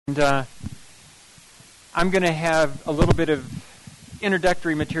And I'm going to have a little bit of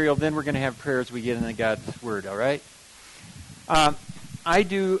introductory material, then we're going to have prayer as we get into God's Word, all right? I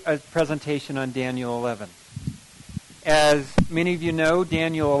do a presentation on Daniel 11. As many of you know,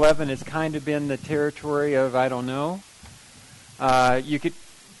 Daniel 11 has kind of been the territory of I don't know. You could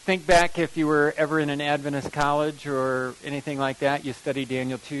think back if you were ever in an Adventist college or anything like that. You study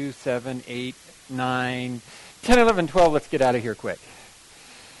Daniel 2, 7, 8, 9, 10, 11, 12. Let's get out of here quick.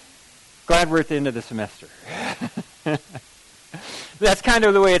 Glad we're at the end of the semester. That's kind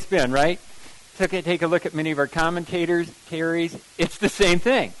of the way it's been, right? Take a look at many of our commentators, carries. It's the same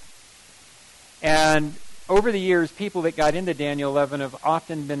thing. And over the years, people that got into Daniel 11 have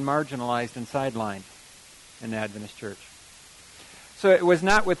often been marginalized and sidelined in the Adventist church. So it was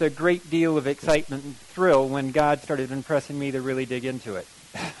not with a great deal of excitement and thrill when God started impressing me to really dig into it.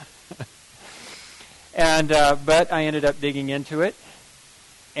 But I ended up digging into it.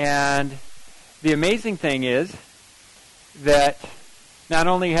 And the amazing thing is that not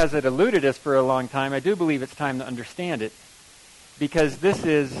only has it eluded us for a long time, I do believe it's time to understand it, because this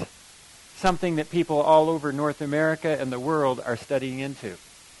is something that people all over North America and the world are studying into.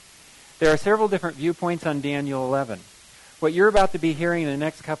 There are several different viewpoints on Daniel 11. What you're about to be hearing in the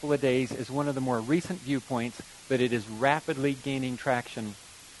next couple of days is one of the more recent viewpoints, but it is rapidly gaining traction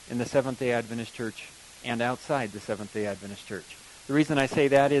in the Seventh-day Adventist Church and outside the Seventh-day Adventist Church. The reason I say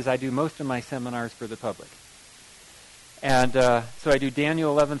that is I do most of my seminars for the public. And so I do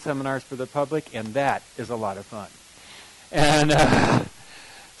Daniel 11 seminars for the public, and that is a lot of fun. And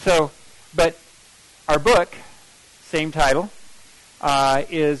but our book, same title,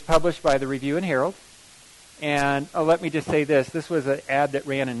 is published by the Review and Herald. And let me just say this. This was an ad that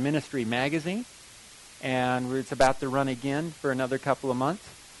ran in Ministry Magazine, and it's about to run again for another couple of months.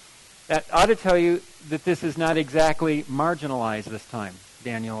 That ought to tell you that this is not exactly marginalized this time,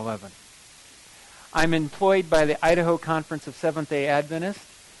 Daniel 11. I'm employed by the Idaho Conference of Seventh-day Adventists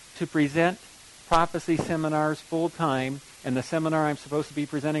to present prophecy seminars full-time, and the seminar I'm supposed to be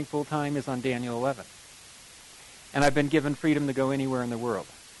presenting full-time is on Daniel 11. And I've been given freedom to go anywhere in the world.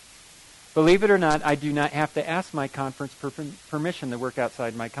 Believe it or not, I do not have to ask my conference permission to work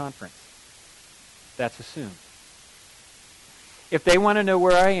outside my conference. That's assumed. If they want to know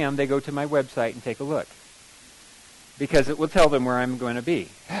where I am, they go to my website and take a look, because it will tell them where I'm going to be.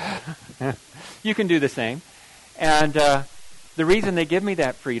 You can do the same. And the reason they give me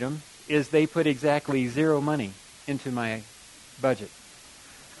that freedom is they put exactly zero money into my budget.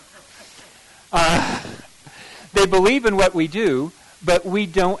 They believe in what we do, but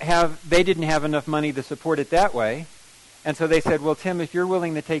they didn't have enough money to support it that way. And so they said, well, Tim, if you're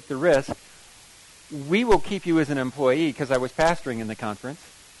willing to take the risk, we will keep you as an employee, because I was pastoring in the conference,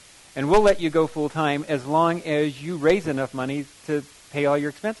 and we'll let you go full-time as long as you raise enough money to pay all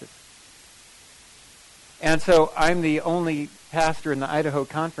your expenses. And so I'm the only pastor in the Idaho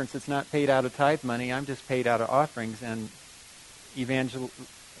Conference that's not paid out of tithe money. I'm just paid out of offerings and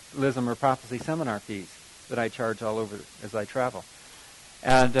evangelism or prophecy seminar fees that I charge all over as I travel.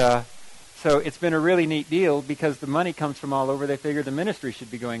 And so it's been a really neat deal, because the money comes from all over. They figured the ministry should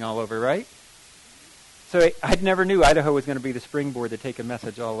be going all over, right? So I never knew Idaho was going to be the springboard to take a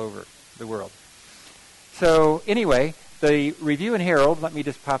message all over the world. So anyway, the Review and Herald, let me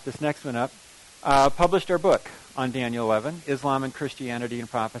just pop this next one up, published our book on Daniel 11, Islam and Christianity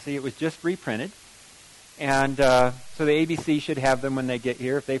and Prophecy. It was just reprinted. And so the ABC should have them when they get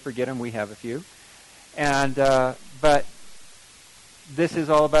here. If they forget them, we have a few. And but this is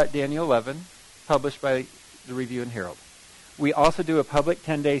all about Daniel 11, published by the Review and Herald. We also do a public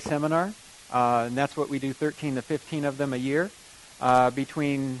 10-day seminar. And that's what we do, 13 to 15 of them a year.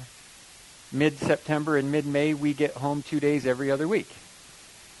 Between mid-September and mid-May, we get home 2 days every other week.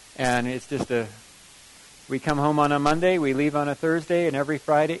 And it's just we come home on a Monday, we leave on a Thursday, and every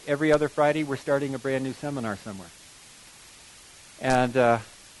other Friday, we're starting a brand new seminar somewhere. And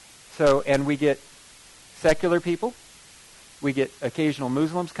and we get secular people. We get occasional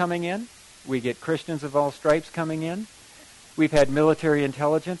Muslims coming in. We get Christians of all stripes coming in. We've had military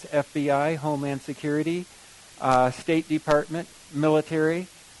intelligence, FBI, Homeland Security, State Department, military.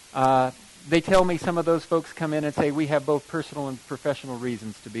 They tell me some of those folks come in and say, we have both personal and professional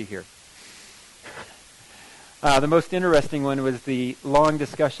reasons to be here. The most interesting one was the long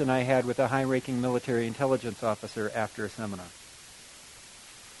discussion I had with a high-ranking military intelligence officer after a seminar.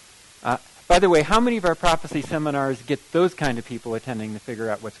 By the way, how many of our prophecy seminars get those kind of people attending to figure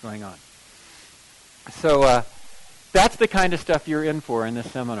out what's going on? So that's the kind of stuff you're in for in this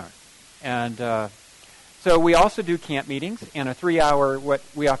seminar. And so we also do camp meetings and a 3-hour, what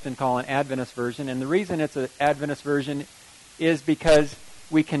we often call an Adventist version. And the reason it's an Adventist version is because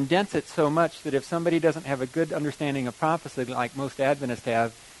we condense it so much that if somebody doesn't have a good understanding of prophecy like most Adventists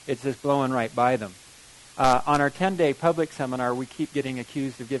have, it's just blowing right by them. On our 10-day public seminar, we keep getting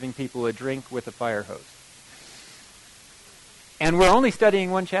accused of giving people a drink with a fire hose. And we're only studying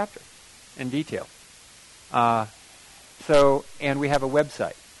one chapter in detail. And we have a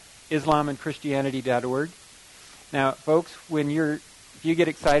website, islamandchristianity.org. Now, folks, if you get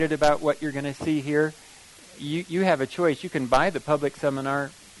excited about what you're going to see here, you have a choice. You can buy the public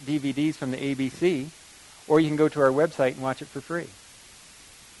seminar DVDs from the ABC, or you can go to our website and watch it for free.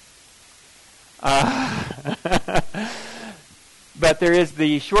 But there is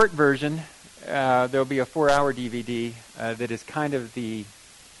the short version. There'll be a 4-hour DVD that is kind of the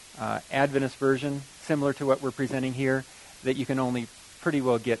Adventist version, similar to what we're presenting here, that you can only pretty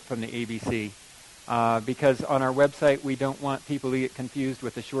well get from the ABC. Because on our website, we don't want people to get confused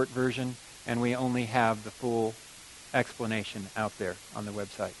with the short version, and we only have the full explanation out there on the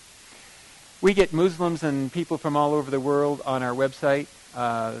website. We get Muslims and people from all over the world on our website.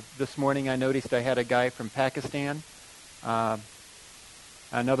 This morning I noticed I had a guy from Pakistan,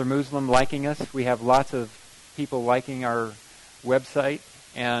 another Muslim liking us. We have lots of people liking our website,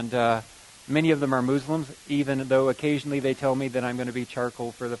 and many of them are Muslims, even though occasionally they tell me that I'm going to be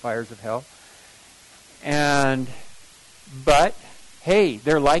charcoal for the fires of hell. But hey,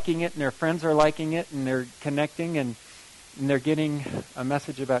 they're liking it, and their friends are liking it, and they're connecting, and they're getting a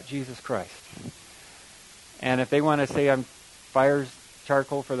message about Jesus Christ. And if they want to say I'm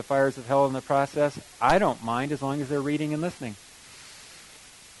charcoal for the fires of hell in the process, I don't mind, as long as they're reading and listening.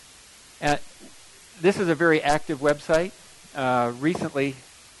 This is a very active website. Recently,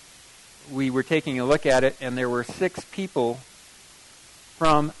 we were taking a look at it, and there were 6 people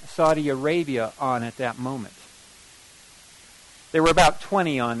from Saudi Arabia on at that moment. There were about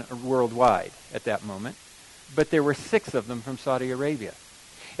 20 on worldwide at that moment, but there were 6 of them from Saudi Arabia.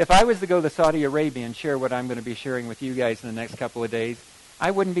 If I was to go to Saudi Arabia and share what I'm going to be sharing with you guys in the next couple of days,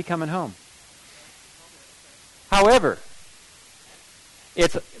 I wouldn't be coming home. However,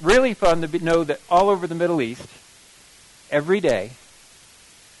 it's really fun to know that all over the Middle East, every day,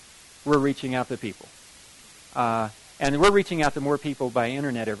 we're reaching out to people. And we're reaching out to more people by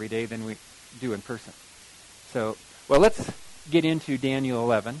internet every day than we do in person. So, well, let's get into Daniel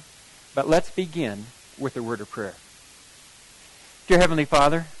 11, but let's begin with a word of prayer. Dear Heavenly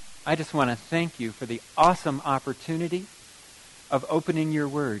Father, I just want to thank you for the awesome opportunity of opening your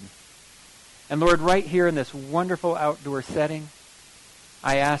word. And Lord, right here in this wonderful outdoor setting,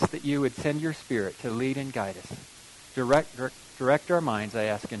 I ask that you would send your Spirit to lead and guide us. Direct our minds, I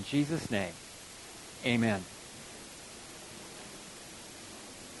ask in Jesus' name. Amen.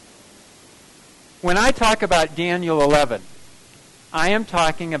 When I talk about Daniel 11, I am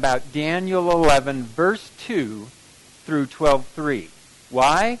talking about Daniel 11, verse 2 through 12:3.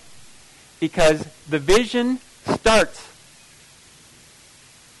 Why? Because the vision starts.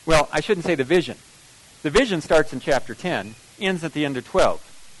 Well, I shouldn't say the vision. The vision starts in chapter 10, ends at the end of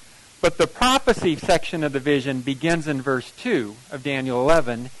 12. But the prophecy section of the vision begins in verse 2 of Daniel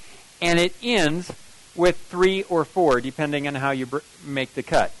 11, and it ends with 3 or 4, depending on how you make the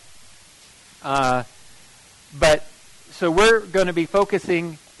cut. So we're going to be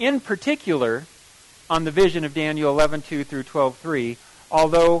focusing in particular on the vision of Daniel 11:2 through 12:3,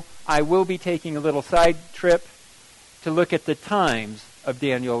 although I will be taking a little side trip to look at the times of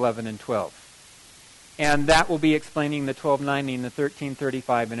Daniel 11 and 12. And that will be explaining the 1290 and the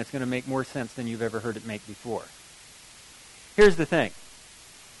 1335, and it's going to make more sense than you've ever heard it make before. Here's the thing.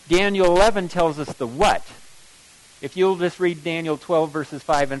 Daniel 11 tells us the what. If you'll just read Daniel 12, verses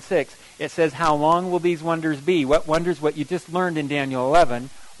 5 and 6, it says, how long will these wonders be? What wonders? What you just learned in Daniel 11.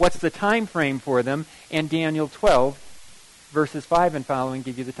 What's the time frame for them? And Daniel 12, verses 5 and following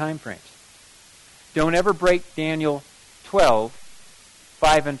give you the time frames. Don't ever break Daniel 12,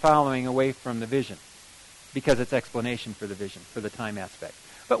 5 and following away from the vision, because it's explanation for the vision, for the time aspect.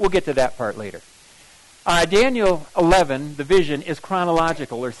 But we'll get to that part later. Daniel 11, the vision, is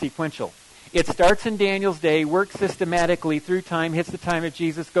chronological or sequential. It starts in Daniel's day, works systematically through time, hits the time of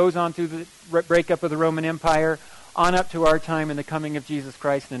Jesus, goes on through the breakup of the Roman Empire, on up to our time and the coming of Jesus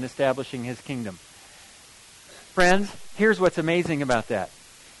Christ and establishing his kingdom. Friends, here's what's amazing about that.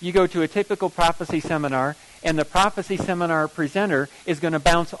 You go to a typical prophecy seminar, and the prophecy seminar presenter is going to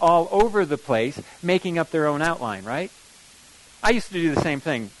bounce all over the place, making up their own outline, right? I used to do the same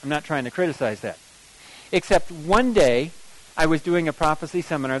thing. I'm not trying to criticize that. Except one day, I was doing a prophecy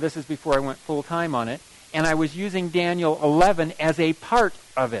seminar. This is before I went full-time on it. And I was using Daniel 11 as a part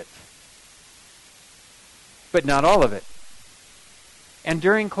of it. But not all of it. And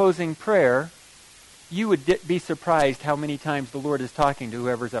during closing prayer, you would be surprised how many times the Lord is talking to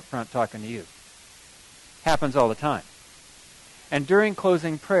whoever's up front talking to you. Happens all the time. And during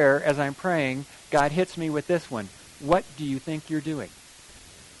closing prayer, as I'm praying, God hits me with this one. What do you think you're doing?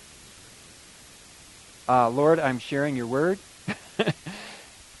 Lord, I'm sharing your word.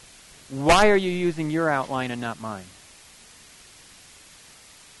 Why are you using your outline and not mine?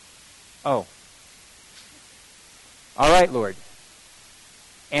 Oh. All right, Lord.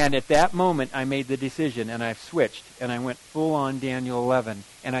 And at that moment, I made the decision, and I've switched, and I went full on Daniel 11,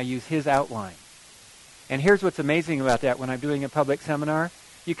 and I use his outline. And here's what's amazing about that when I'm doing a public seminar.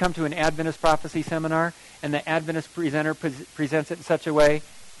 You come to an Adventist prophecy seminar, and the Adventist presenter presents it in such a way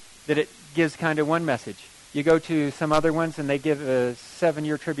that it gives kind of one message. You go to some other ones, and they give a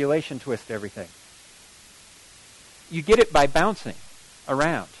 7-year tribulation twist to everything. You get it by bouncing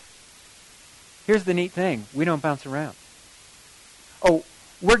around. Here's the neat thing. We don't bounce around. Oh,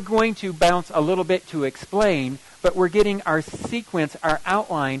 we're going to bounce a little bit to explain, but we're getting our sequence, our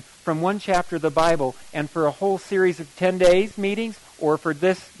outline from one chapter of the Bible, and for a whole series of 10 days meetings, or for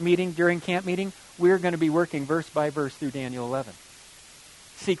this meeting during camp meeting, we're going to be working verse by verse through Daniel 11.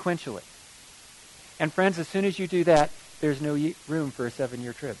 Sequentially. And friends, as soon as you do that, there's no room for a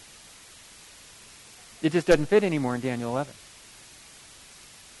 7-year trib. It just doesn't fit anymore in Daniel 11.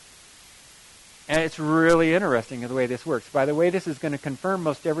 And it's really interesting the way this works. By the way, this is going to confirm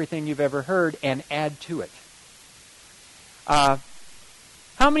most everything you've ever heard and add to it. How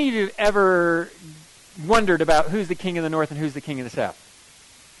many of you have ever wondered about who's the king of the north and who's the king of the south?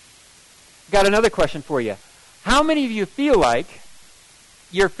 Got another question for you. How many of you feel like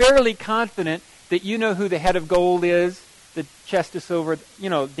you're fairly confident that you know who the head of gold is, the chest of silver,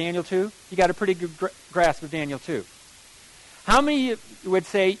 Daniel 2? You got a pretty good grasp of Daniel 2. How many would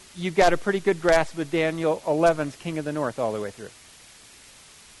say you've got a pretty good grasp of Daniel 11's king of the north all the way through?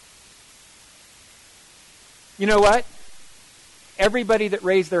 You know what? Everybody that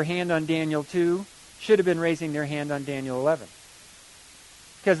raised their hand on Daniel 2 should have been raising their hand on Daniel 11.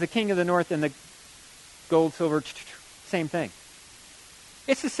 Because the king of the north and the gold, silver, same thing.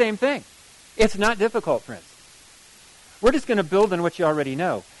 It's the same thing. It's not difficult, friends. We're just going to build on what you already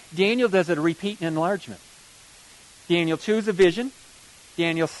know. Daniel does a repeat and enlargement. Daniel 2 is a vision.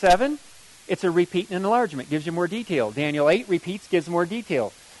 Daniel 7, it's a repeat and enlargement. Gives you more detail. Daniel 8 repeats, gives more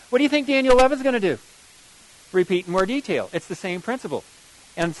detail. What do you think Daniel 11 is going to do? Repeat in more detail. It's the same principle.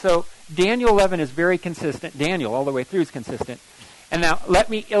 And so Daniel 11 is very consistent. Daniel all the way through is consistent. And now let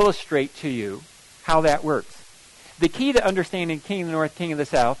me illustrate to you how that works. The key to understanding King of the North, King of the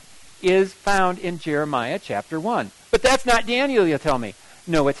South is found in Jeremiah chapter 1. But that's not Daniel, you'll tell me.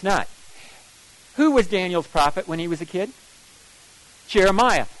 No, it's not. Who was Daniel's prophet when he was a kid?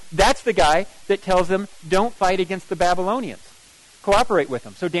 Jeremiah. That's the guy that tells them, don't fight against the Babylonians. Cooperate with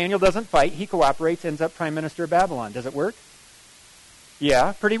them. So Daniel doesn't fight. He cooperates, ends up prime minister of Babylon. Does it work?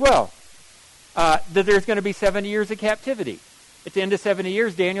 Yeah, pretty well. There's going to be 70 years of captivity. At the end of 70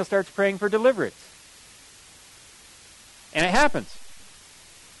 years, Daniel starts praying for deliverance. And it happens.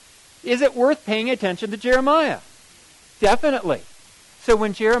 Is it worth paying attention to Jeremiah? Definitely. So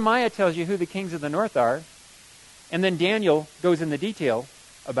when Jeremiah tells you who the kings of the north are, and then Daniel goes into detail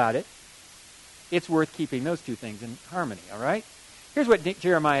about it, it's worth keeping those two things in harmony, all right? Here's what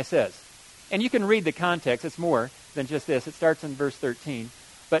Jeremiah says. And you can read the context. It's more than just this. It starts in verse 13.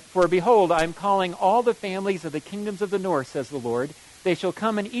 But for behold, I am calling all the families of the kingdoms of the north, says the Lord. They shall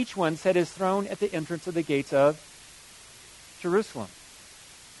come, and each one set his throne at the entrance of the gates of Jerusalem.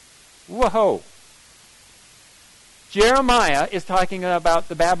 Whoa. Jeremiah is talking about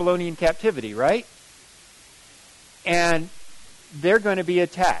the Babylonian captivity, right? And they're going to be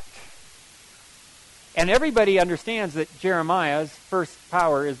attacked. And everybody understands that Jeremiah's first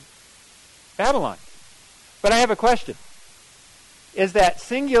power is Babylon. But I have a question. Is that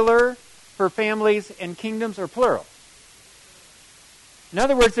singular for families and kingdoms or plural? In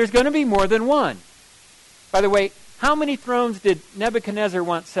other words, there's going to be more than one. By the way, how many thrones did Nebuchadnezzar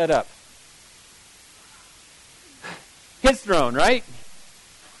once set up? His throne, right?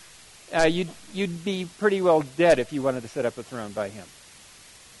 You'd be pretty well dead if you wanted to set up a throne by him.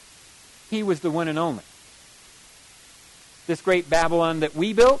 He was the one and only. This great Babylon that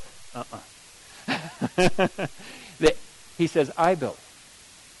we built? That he says, I built.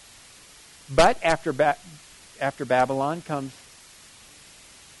 But after Babylon comes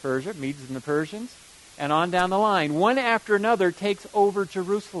Persia, Medes and the Persians, and on down the line. One after another takes over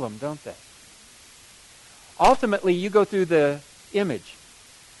Jerusalem, don't they? Ultimately, you go through the image.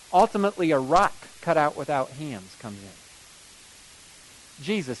 Ultimately, a rock cut out without hands comes in.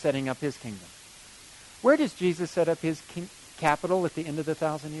 Jesus setting up his kingdom. Where does Jesus set up his capital at the end of the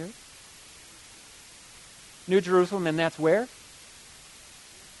 1,000 years? New Jerusalem, and that's where?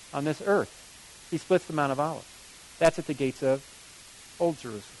 On this earth. He splits the Mount of Olives. That's at the gates of Old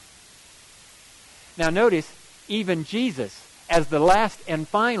Jerusalem. Now notice, even Jesus, as the last and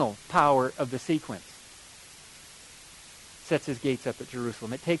final power of the sequence, sets his gates up at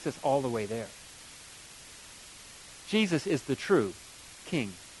Jerusalem. It takes us all the way there. Jesus is the true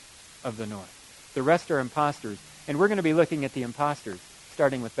king of the north. The rest are imposters, and we're going to be looking at the imposters,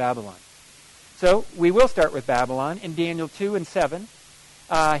 starting with Babylon. So we will start with Babylon in Daniel 2 and 7.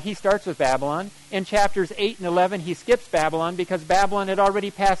 He starts with Babylon. In chapters 8 and 11, he skips Babylon because Babylon had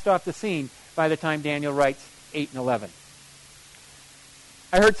already passed off the scene by the time Daniel writes 8 and 11.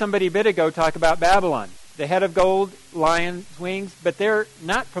 I heard somebody a bit ago talk about Babylon. The head of gold, lion's wings, but they're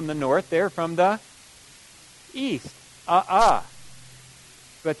not from the north, they're from the east.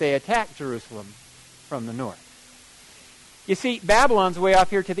 But they attacked Jerusalem from the north. You see, Babylon's way off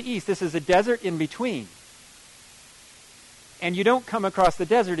here to the east. This is a desert in between. And you don't come across the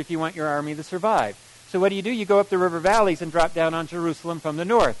desert if you want your army to survive. So what do? You go up the river valleys and drop down on Jerusalem from the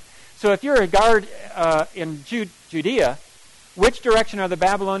north. So if you're a guard in Judea, which direction are the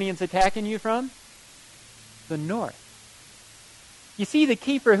Babylonians attacking you from? The north. You see, the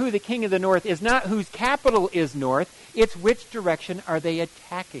key for who the king of the north is not whose capital is north, it's which direction are they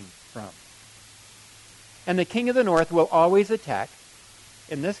attacking from. And the king of the north will always attack,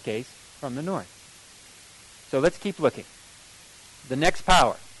 in this case, from the north. So let's keep looking. The next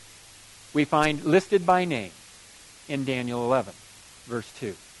power we find listed by name in Daniel 11, verse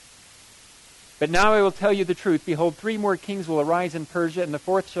 2. But now I will tell you the truth. Behold, 3 more kings will arise in Persia, and the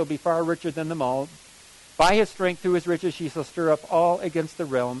 4th shall be far richer than them all. By his strength, through his riches, he shall stir up all against the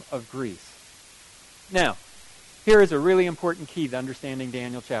realm of Greece. Now, here is a really important key to understanding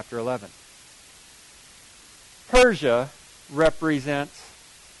Daniel chapter 11. Persia represents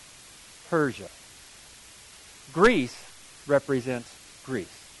Persia. Greece represents Greece.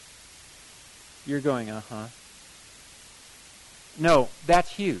 You're going, uh-huh. No,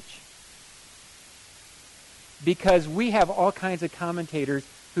 that's huge. Because we have all kinds of commentators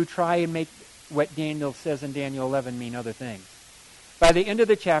who try and make what Daniel says in Daniel 11 mean other things. By the end of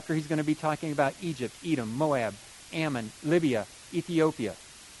the chapter, he's going to be talking about Egypt, Edom, Moab, Ammon, Libya, Ethiopia.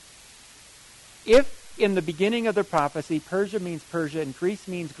 If in the beginning of the prophecy, Persia means Persia and Greece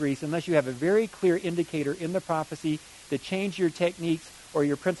means Greece, unless you have a very clear indicator in the prophecy to change your techniques or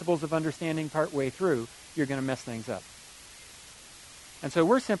your principles of understanding partway through, you're going to mess things up. And so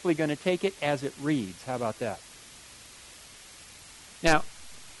we're simply going to take it as it reads. How about that? Now,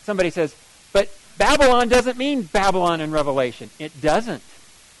 somebody says, but Babylon doesn't mean Babylon in Revelation. It doesn't.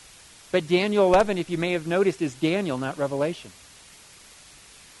 But Daniel 11, if you may have noticed, is Daniel, not Revelation.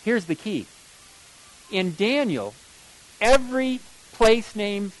 Here's the key. In Daniel, every place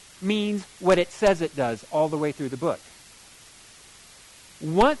name means what it says it does all the way through the book.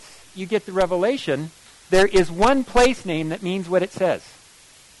 Once you get the Revelation, there is one place name that means what it says.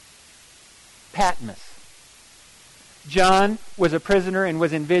 Patmos. John was a prisoner and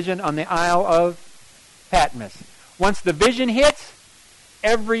was in vision on the Isle of Patmos. Once the vision hits,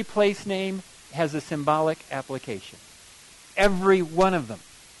 every place name has a symbolic application. Every one of them.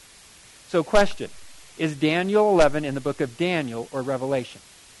 So question, is Daniel 11 in the book of Daniel or Revelation?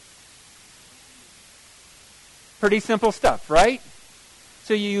 Pretty simple stuff, right?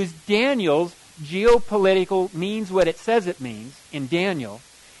 So you use Daniel's geopolitical means what it says it means in Daniel,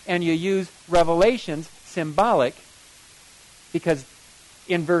 and you use Revelation's symbolic, because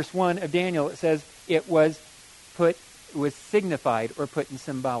in verse 1 of Daniel it says it was signified or put in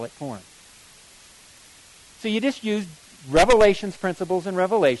symbolic form. So you just use Revelation's principles in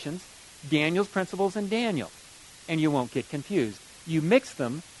Revelations, Daniel's principles in Daniel, and you won't get confused. You mix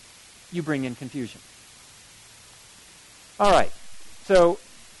them, you bring in confusion. All right, so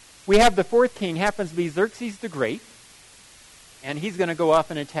we have the 4th king, happens to be Xerxes the Great, and he's going to go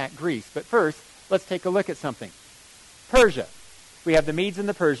off and attack Greece. But first, let's take a look at something. Persia. We have the Medes and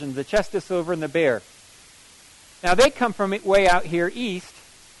the Persians, the chest of silver and the bear. Now they come from way out here east,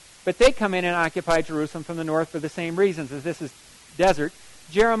 but they come in and occupy Jerusalem from the north for the same reasons, as this is desert.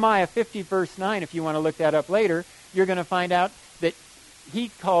 Jeremiah 50 verse 9, if you want to look that up later, you're going to find out that he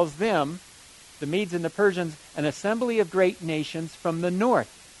calls them, the Medes and the Persians, an assembly of great nations from the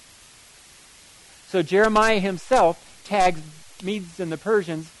north. So Jeremiah himself tags Medes and the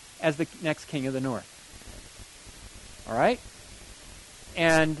Persians as the next king of the north. All right?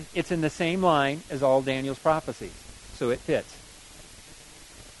 And it's in the same line as all Daniel's prophecies. So it fits.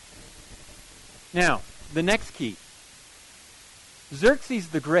 Now, the next key. Xerxes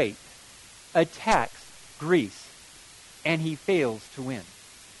the Great attacks Greece, and he fails to win.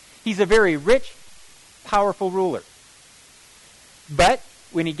 He's a very rich powerful ruler. But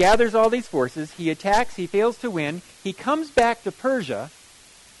when he gathers all these forces, he attacks, he fails to win, he comes back to Persia.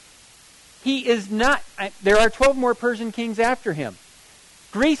 He is not, there are 12 more Persian kings after him.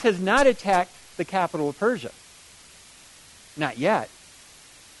 Greece has not attacked the capital of Persia. Not yet.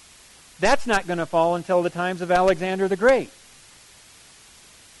 That's not going to fall until the times of Alexander the Great.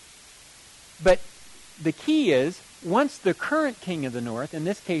 But the key is, once the current king of the north, in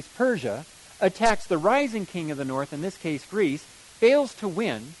this case Persia, attacks the rising king of the north, in this case Greece, fails to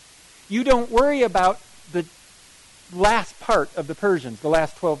win, you don't worry about the last part of the Persians, the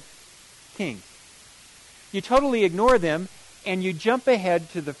last 12 kings. You totally ignore them, and you jump ahead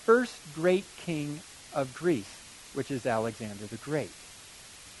to the first great king of Greece, which is Alexander the Great.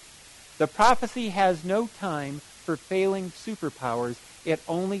 The prophecy has no time for failing superpowers. It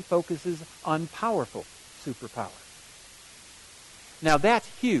only focuses on powerful superpowers. Now that's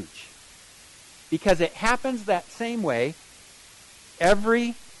huge, because it happens that same way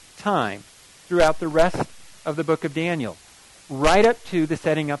every time throughout the rest of the book of Daniel, right up to the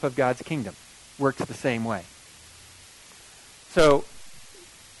setting up of God's kingdom. Works the same way. So,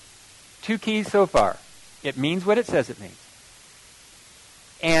 2 keys so far. It means what it says it means.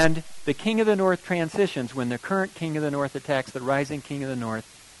 And the king of the north transitions when the current king of the north attacks the rising king of the north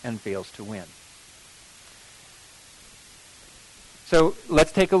and fails to win. So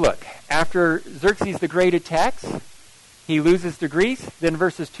let's take a look. After Xerxes the Great attacks, he loses to Greece. Then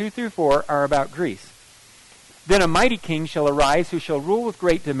verses 2 through 4 are about Greece. Then a mighty king shall arise who shall rule with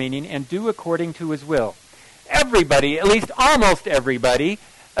great dominion and do according to his will. Everybody, at least almost everybody,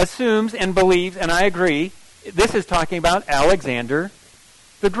 assumes and believes, and I agree, this is talking about Alexander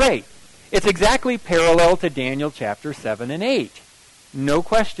the Great. It's exactly parallel to Daniel chapter 7 and 8. No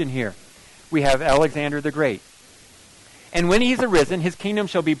question here. We have Alexander the Great. And when he's arisen, his kingdom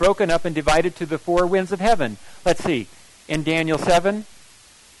shall be broken up and divided to the 4 winds of heaven. Let's see. In Daniel 7,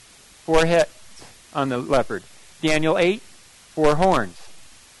 4 heads on the leopard. Daniel 8, 4 horns.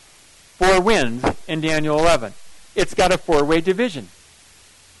 4 winds in Daniel 11. It's got a 4-way division.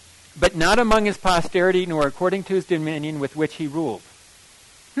 But not among his posterity, nor according to his dominion with which he ruled.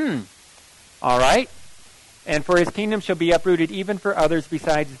 All right. And for his kingdom shall be uprooted even for others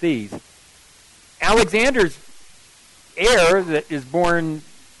besides these. Alexander's heir that is born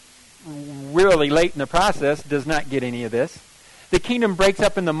really late in the process does not get any of this. The kingdom breaks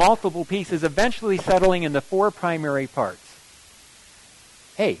up into multiple pieces, eventually settling in the 4 primary parts.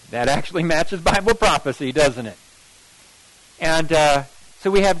 Hey, that actually matches Bible prophecy, doesn't it? And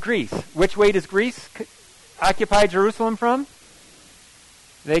so we have Greece. Which way does Greece occupy Jerusalem from?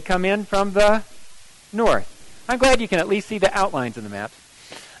 They come in from the north. I'm glad you can at least see the outlines in the maps.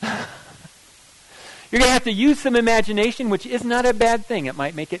 You're going to have to use some imagination, which is not a bad thing. It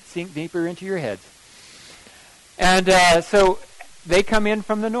might make it sink deeper into your heads. And so they come in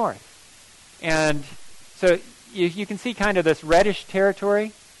from the north. And so you can see kind of this reddish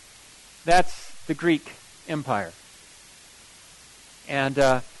territory. That's the Greek Empire. And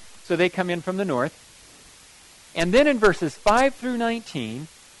so they come in from the north. And then in verses 5 through 19,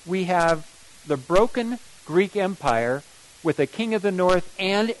 we have the broken Greek Empire with a king of the north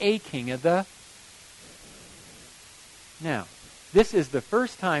and a king of the... Now, this is the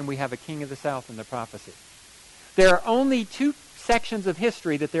first time we have a king of the south in the prophecy. There are only 2 sections of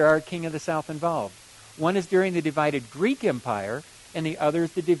history that there are a king of the south involved. One is during the divided Greek Empire, and the other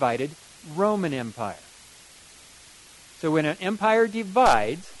is the divided Roman Empire. So when an empire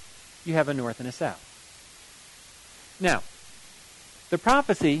divides, you have a north and a south. Now, the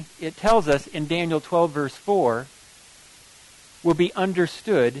prophecy, it tells us in Daniel 12, verse 4, will be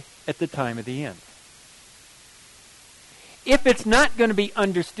understood at the time of the end. If it's not going to be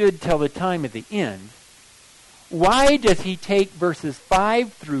understood till the time of the end, why does he take verses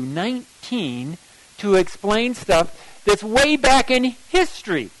 5 through 19 to explain stuff that's way back in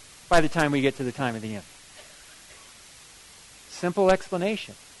history by the time we get to the time of the end? Simple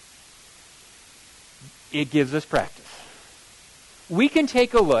explanation. It gives us practice. We can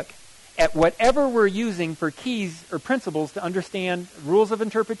take a look at whatever we're using for keys or principles to understand rules of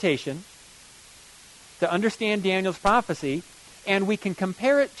interpretation, to understand Daniel's prophecy, and we can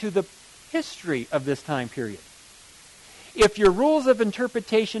compare it to the history of this time period. If your rules of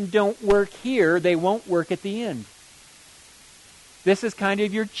interpretation don't work here, they won't work at the end. This is kind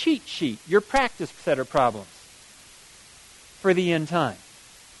of your cheat sheet, your practice set of problems for the end time.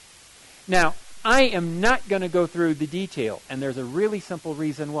 Now, I am not going to go through the detail, and there's a really simple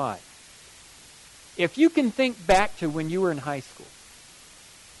reason why. If you can think back to when you were in high school,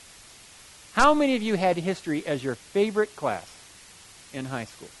 how many of you had history as your favorite class in high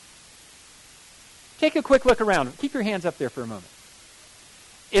school? Take a quick look around. Keep your hands up there for a moment.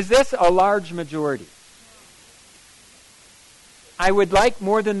 Is this a large majority? I would like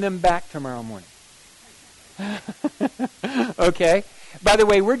more than them back tomorrow morning. Okay? By the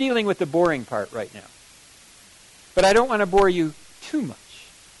way, we're dealing with the boring part right now. But I don't want to bore you too much.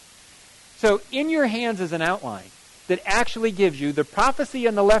 So in your hands is an outline that actually gives you the prophecy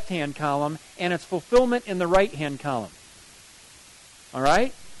in the left-hand column and its fulfillment in the right-hand column. All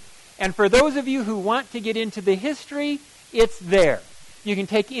right? And for those of you who want to get into the history, it's there. You can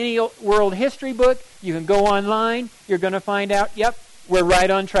take any world history book. You can go online. You're going to find out, yep, we're right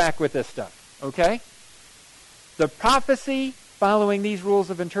on track with this stuff. Okay? The prophecy following these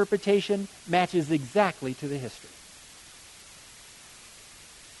rules of interpretation matches exactly to the history.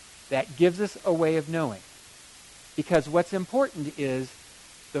 That gives us a way of knowing. Because what's important is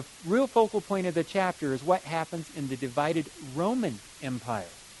the real focal point of the chapter is what happens in the divided Roman Empire.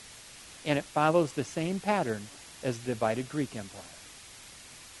 And it follows the same pattern as the divided Greek Empire.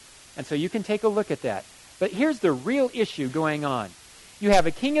 And so you can take a look at that. But here's the real issue going on. You have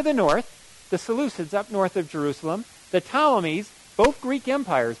a king of the north, the Seleucids up north of Jerusalem, the Ptolemies, both Greek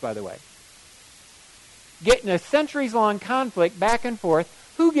empires, by the way, getting a centuries-long conflict back and forth.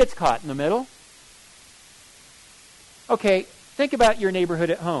 Who gets caught in the middle? Okay, think about your neighborhood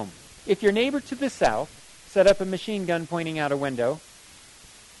at home. If your neighbor to the south set up a machine gun pointing out a window,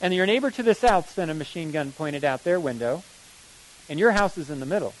 and your neighbor to the south sent a machine gun pointed out their window, and your house is in the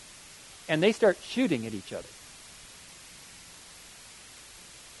middle, and they start shooting at each other,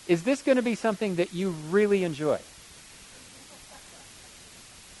 is this going to be something that you really enjoy?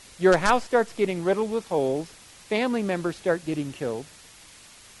 Your house starts getting riddled with holes, family members start getting killed.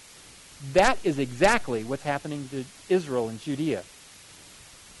 That is exactly what's happening to Israel and Judea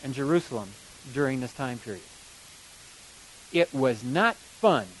and Jerusalem during this time period. It was not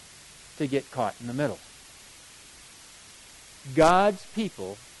fun to get caught in the middle. God's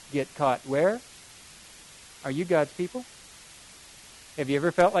people get caught where? Are you God's people? Have you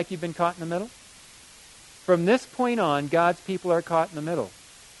ever felt like you've been caught in the middle? From this point on, God's people are caught in the middle.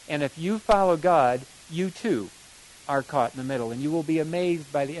 And if you follow God, you too are caught in the middle. And you will be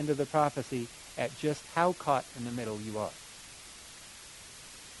amazed by the end of the prophecy at just how caught in the middle you are.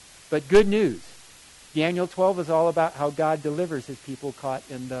 But good news. Daniel 12 is all about how God delivers his people caught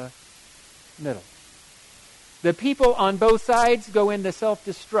in the middle. The people on both sides go into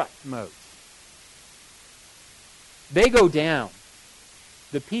self-destruct modes. They go down.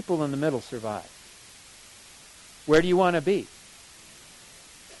 The people in the middle survive. Where do you want to be?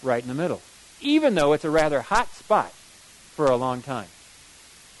 Right in the middle. Even though it's a rather hot spot for a long time.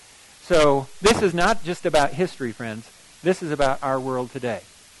 So this is not just about history, friends. This is about our world today.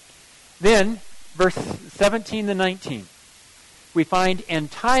 Then, verse 17 to 19, we find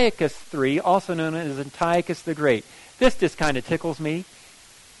Antiochus III, also known as Antiochus the Great. This just kind of tickles me.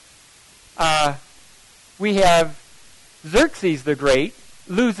 We have Xerxes the Great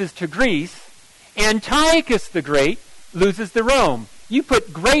loses to Greece. Antiochus the Great loses to Rome. You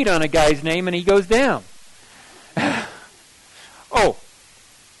put great on a guy's name and he goes down.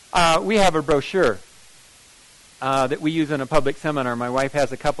 We have a brochure that we use in a public seminar. My wife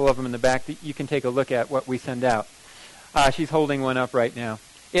has a couple of them in the back that you can take a look at what we send out. She's holding one up right now.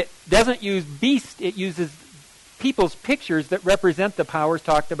 It doesn't use beasts. It uses people's pictures that represent the powers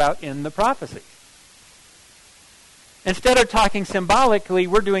talked about in the prophecy. Instead of talking symbolically,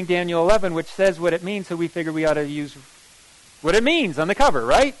 we're doing Daniel 11, which says what it means, so we figure we ought to use what it means on the cover,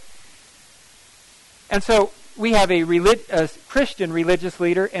 right? And so we have a Christian religious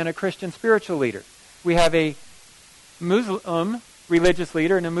leader and a Christian spiritual leader. We have a Muslim religious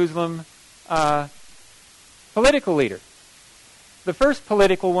leader and a Muslim political leader. The first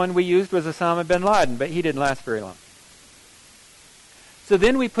political one we used was Osama bin Laden, but he didn't last very long. So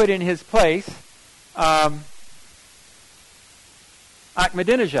then we put in his place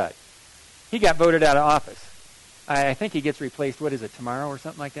Ahmadinejad. He got voted out of office. I think he gets replaced, tomorrow or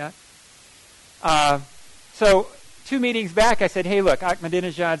something like that? So 2 meetings back, I said, hey, look,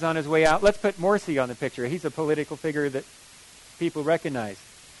 Ahmadinejad's on his way out. Let's put Morsi on the picture. He's a political figure that people recognize.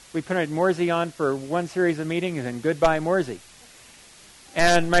 We put Morsi on for one series of meetings, and goodbye, Morsi.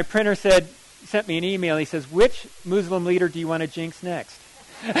 And my printer sent me an email. He says, which Muslim leader do you want to jinx next?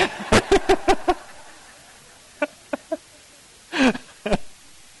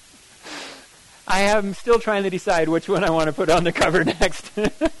 I am still trying to decide which one I want to put on the cover next.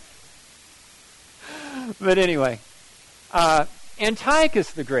 But anyway,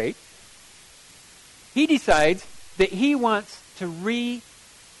 Antiochus the Great, he decides that he wants to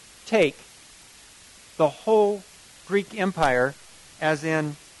retake the whole Greek Empire, as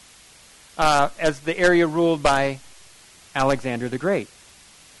in as the area ruled by Alexander the Great.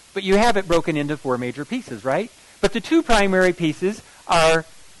 But you have it broken into 4 major pieces, right? But the 2 primary pieces are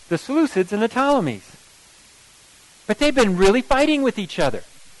the Seleucids and the Ptolemies. But they've been really fighting with each other.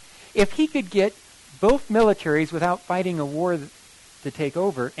 If he could get both militaries without fighting a war to take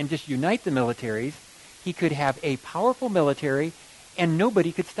over and just unite the militaries, he could have a powerful military and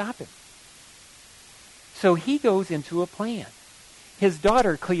nobody could stop him. So he goes into a plan. His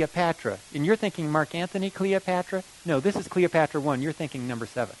daughter, Cleopatra, and you're thinking Mark Antony Cleopatra? No, this is Cleopatra 1. You're thinking number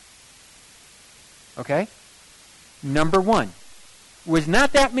 7. Okay? Number 1 was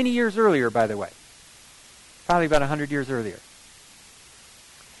not that many years earlier, by the way. Probably about 100 years earlier.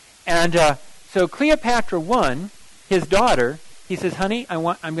 And so Cleopatra 1, his daughter, he says, honey, I'm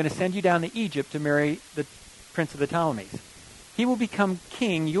going to send you down to Egypt to marry the prince of the Ptolemies. He will become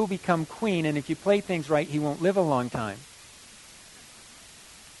king, you'll become queen, and if you play things right, he won't live a long time.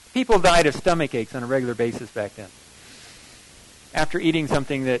 People died of stomach aches on a regular basis back then after eating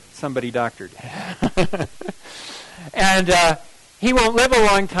something that somebody doctored. And he won't live a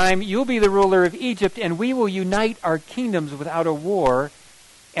long time. You'll be the ruler of Egypt, and we will unite our kingdoms without a war.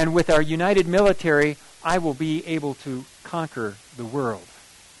 And with our united military, I will be able to conquer the world.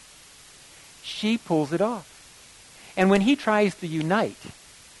 She pulls it off. And when he tries to unite,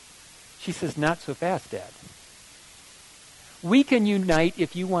 she says, not so fast, Dad. We can unite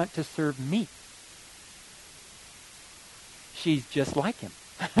if you want to serve me. She's just like him.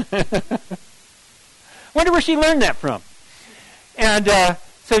 Wonder where she learned that from. And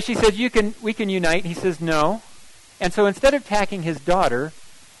so she says, we can unite. He says, no. And so instead of attacking his daughter,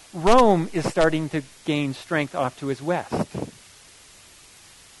 Rome is starting to gain strength off to his west.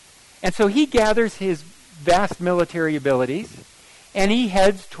 And so he gathers his vast military abilities, and he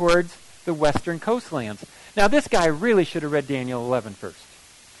heads towards the western coastlands. Now, this guy really should have read Daniel 11 first.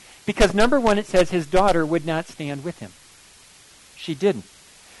 Because number 1, it says his daughter would not stand with him. She didn't.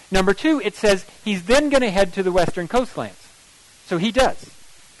 Number 2, it says he's then going to head to the western coastlands. So he does.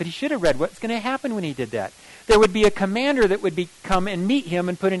 But he should have read what's going to happen when he did that. There would be a commander that would come and meet him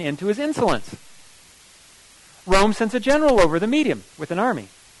and put an end to his insolence. Rome sends a general over to meet him with an army.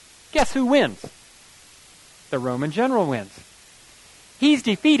 Guess who wins? The Roman general wins. He's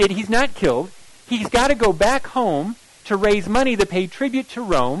defeated. He's not killed. He's got to go back home to raise money to pay tribute to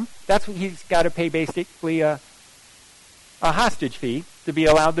Rome. That's what he's got to pay, basically a hostage fee to be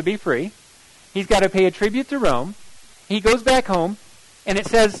allowed to be free. He's got to pay a tribute to Rome. He goes back home, and it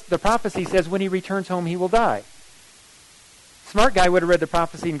says, the prophecy says, when he returns home, he will die. Smart guy would have read the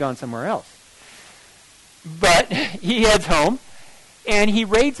prophecy and gone somewhere else. But he heads home, and he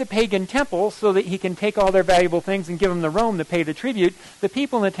raids a pagan temple so that he can take all their valuable things and give them to Rome to pay the tribute. The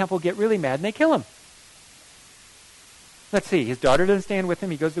people in the temple get really mad, and they kill him. Let's see. His daughter doesn't stand with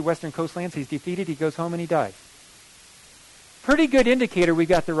him. He goes to the western coastlands. He's defeated. He goes home, and he dies. Pretty good indicator we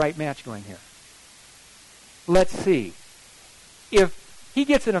got the right match going here. Let's see. If he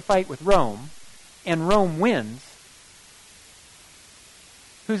gets in a fight with Rome, and Rome wins,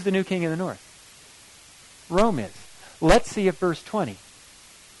 who's the new king in the north? Rome is. Let's see if verse 20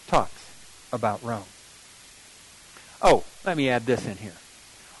 talks about Rome. Oh, let me add this in here.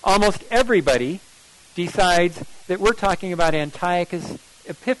 Almost everybody decides that we're talking about Antiochus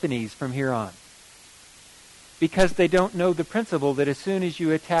Epiphanes from here on, because they don't know the principle that as soon as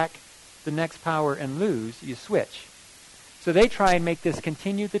you attack the next power and lose, you switch. So they try and make this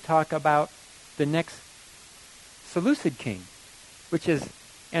continue to talk about the next Seleucid king, which is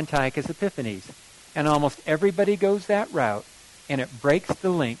Antiochus Epiphanes. And almost everybody goes that route, and it breaks the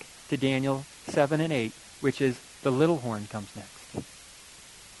link to Daniel 7 and 8, which is the little horn comes next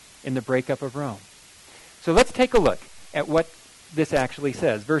in the breakup of Rome. So let's take a look at what this actually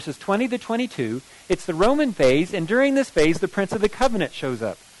says. Verses 20 to 22, it's the Roman phase, and during this phase, the Prince of the Covenant shows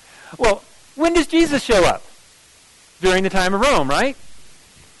up. Well, when does Jesus show up? During the time of Rome, right?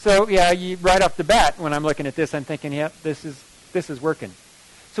 So, yeah, right off the bat, when I'm looking at this, I'm thinking, yep, this is working.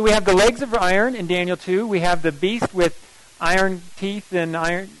 So we have the legs of iron in Daniel 2. We have the beast with iron teeth and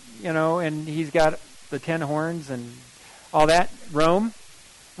iron, and he's got the 10 horns and all that. Rome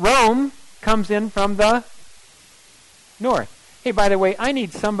comes in from the north. Hey, by the way, I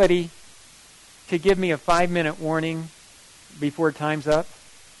need somebody to give me a 5-minute warning before time's up,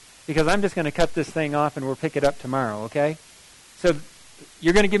 because I'm just going to cut this thing off and we'll pick it up tomorrow, okay? So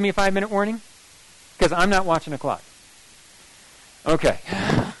you're going to give me a 5-minute warning? Because I'm not watching the clock. Okay.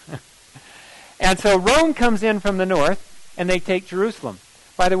 And so Rome comes in from the north, and they take Jerusalem.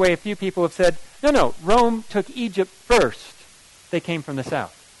 By the way, a few people have said, no, Rome took Egypt first. They came from the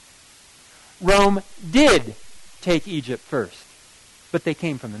south. Rome did take Egypt first, but they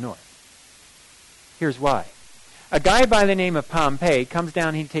came from the north. Here's why. A guy by the name of Pompey comes down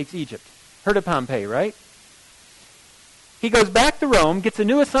and he takes Egypt. Heard of Pompey, right? He goes back to Rome, gets a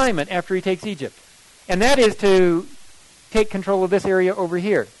new assignment after he takes Egypt. And that is to take control of this area over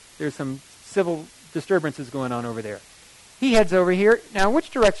here. There's some civil disturbances going on over there. He heads over here. Now, which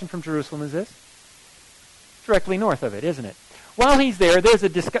direction from Jerusalem is this? Directly north of it, isn't it? While he's there, there's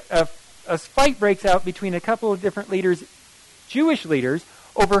a fight breaks out between a couple of different leaders, Jewish leaders,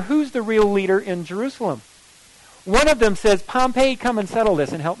 over who's the real leader in Jerusalem. One of them says, Pompey, come and settle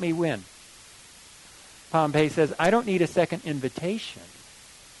this and help me win. Pompey says, I don't need a second invitation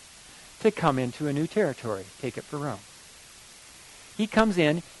to come into a new territory. Take it for Rome. He comes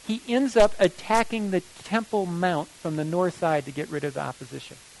in. He ends up attacking the Temple Mount from the north side to get rid of the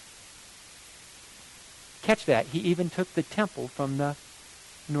opposition. Catch that. He even took the temple from the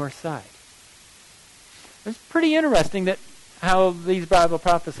north side. It's pretty interesting that how these Bible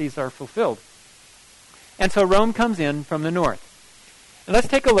prophecies are fulfilled. And so Rome comes in from the north. And let's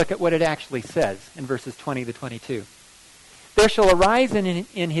take a look at what it actually says in verses 20 to 22. There shall arise in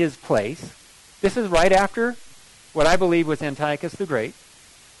his place, this is right after what I believe was Antiochus the Great.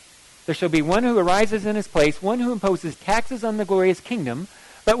 There shall be one who arises in his place, one who imposes taxes on the glorious kingdom,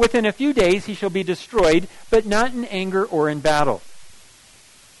 but within a few days he shall be destroyed, but not in anger or in battle.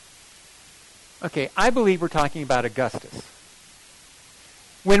 Okay, I believe we're talking about Augustus.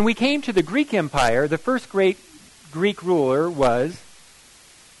 When we came to the Greek Empire, the first great Greek ruler was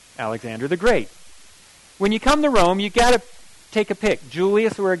Alexander the Great. When you come to Rome, you got to take a pick,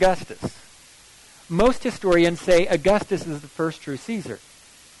 Julius or Augustus. Most historians say Augustus is the first true Caesar.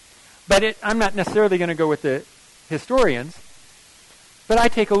 But I'm not necessarily going to go with the historians, but I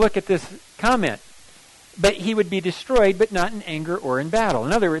take a look at this comment. But he would be destroyed, but not in anger or in battle.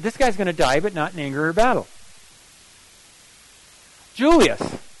 In other words, this guy's going to die, but not in anger or battle.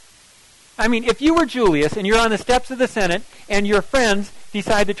 Julius. I mean, if you were Julius and you're on the steps of the Senate and your friends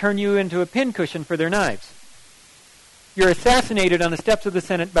decide to turn you into a pincushion for their knives, you're assassinated on the steps of the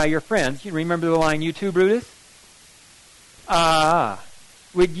Senate by your friends. You remember the line, "You too, Brutus"?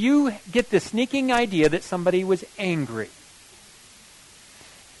 Would you get the sneaking idea that somebody was angry?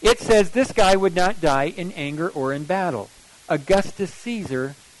 It says this guy would not die in anger or in battle. Augustus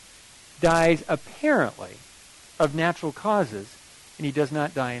Caesar dies apparently of natural causes, and he does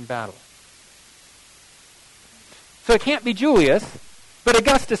not die in battle. So it can't be Julius, but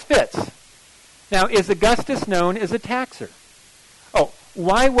Augustus fits. Now, is Augustus known as a taxer? Oh,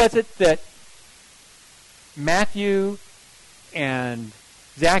 why was it that Matthew and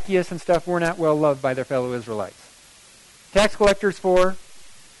Zacchaeus and stuff were not well loved by their fellow Israelites? Tax collectors for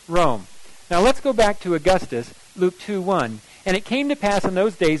Rome. Now let's go back to Augustus, Luke 2:1. And it came to pass in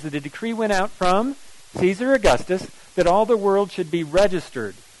those days that a decree went out from Caesar Augustus that all the world should be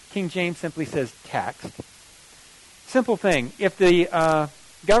registered. King James simply says taxed. Simple thing. If the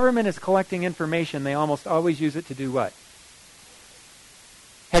government is collecting information, they almost always use it to do what?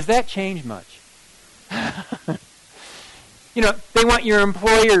 Has that changed much? You know, they want your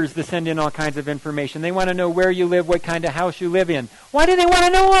employers to send in all kinds of information. They want to know where you live, what kind of house you live in. Why do they want to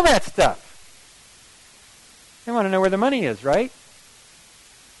know all that stuff? They want to know where the money is, right?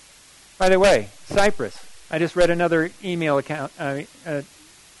 By the way, Cyprus. I just read another email account. I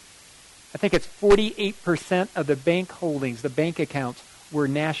think it's 48% of the bank holdings, the bank accounts, were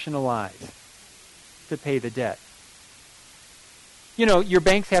nationalized to pay the debt. You know, your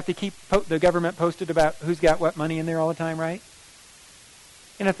banks have to keep the government posted about who's got what money in there all the time, right?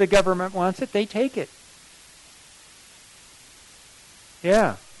 And if the government wants it, they take it.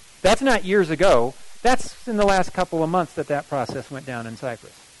 Yeah. That's not years ago. That's in the last couple of months that process went down in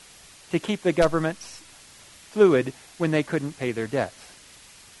Cyprus. To keep the governments fluid when they couldn't pay their debts.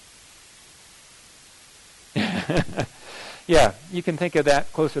 Yeah, you can think of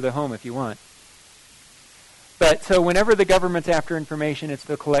that closer to home if you want. But so whenever the government's after information, it's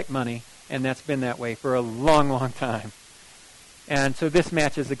to collect money, and that's been that way for a long, long time. And so this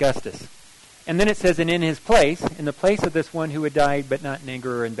matches Augustus. And then it says, and in his place, in the place of this one who had died but not in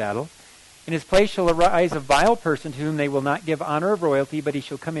anger or in battle, in his place shall arise a vile person to whom they will not give honor of royalty, but he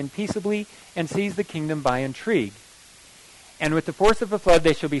shall come in peaceably and seize the kingdom by intrigue. And with the force of a flood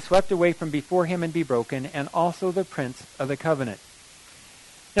they shall be swept away from before him and be broken, and also the prince of the covenant.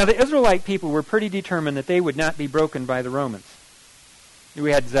 Now the Israelite people were pretty determined that they would not be broken by the Romans.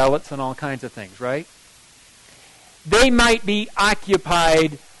 We had zealots and all kinds of things, right? They might be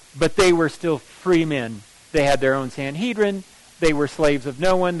occupied, but they were still free men. They had their own Sanhedrin. They were slaves of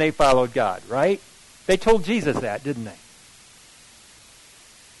no one. They followed God, right? They told Jesus that, didn't they?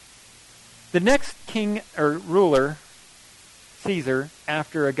 The next king or ruler, Caesar,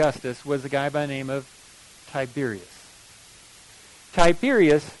 after Augustus was a guy by the name of Tiberius.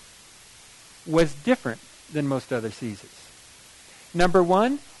 Tiberius was different than most other Caesars. Number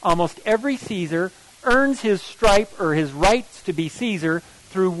one, almost every Caesar earns his stripe or his rights to be Caesar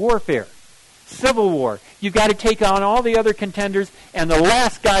through warfare. Civil war. You've got to take on all the other contenders, and the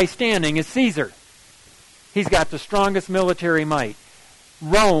last guy standing is Caesar. He's got the strongest military might.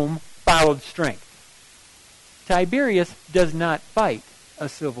 Rome borrowed strength. Tiberius does not fight a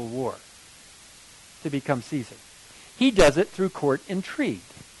civil war to become Caesar. He does it through court intrigue.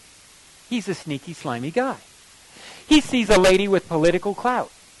 He's a sneaky, slimy guy. He sees a lady with political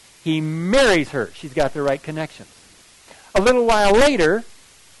clout. He marries her. She's got the right connections. A little while later,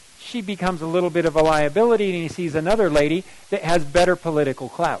 she becomes a little bit of a liability, and he sees another lady that has better political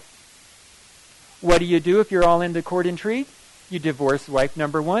clout. What do you do if you're all into court intrigue? You divorce wife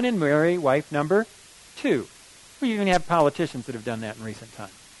number one and marry wife number two. We even have politicians that have done that in recent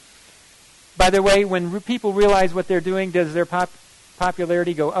times. By the way, when people realize what they're doing, does their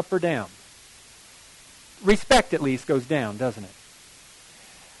popularity go up or down? Respect, at least, goes down, doesn't it?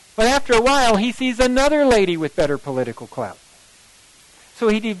 But after a while, he sees another lady with better political clout. So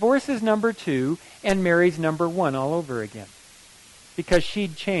he divorces number two and marries number one all over again, because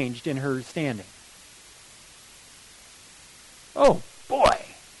she'd changed in her standing. Oh, boy.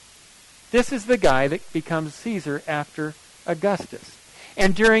 This is the guy that becomes Caesar after Augustus.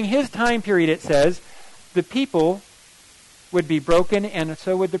 And during his time period, it says, the people would be broken, and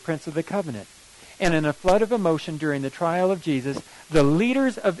so would the Prince of the Covenant. And in a flood of emotion during the trial of Jesus, the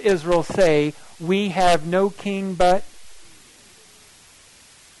leaders of Israel say, we have no king but...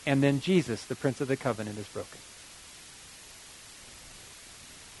 And then Jesus, the Prince of the Covenant, is broken.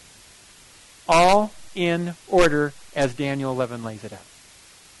 All in order as Daniel 11 lays it out.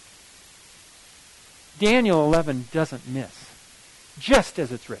 Daniel 11 doesn't miss, just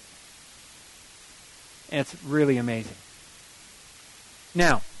as it's written. And it's really amazing.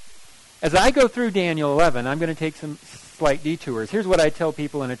 Now, as I go through Daniel 11, I'm going to take some slight detours. Here's what I tell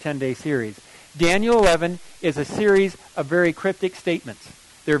people in a 10-day series. Daniel 11 is a series of very cryptic statements.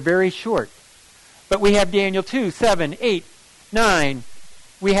 They're very short. But we have Daniel 2, 7, 8, 9.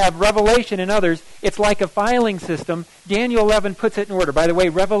 We have Revelation and others. It's like a filing system. Daniel 11 puts it in order. By the way,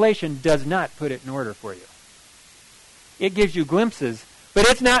 Revelation does not put it in order for you. It gives you glimpses, but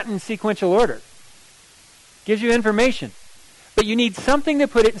it's not in sequential order. It gives you information. But you need something to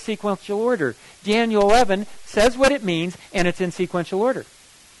put it in sequential order. Daniel 11 says what it means, and it's in sequential order.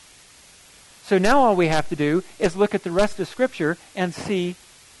 So now all we have to do is look at the rest of Scripture and see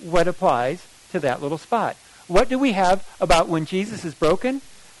what applies to that little spot. What do we have about when Jesus is broken?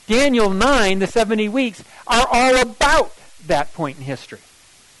 Daniel 9, the 70 weeks, are all about that point in history.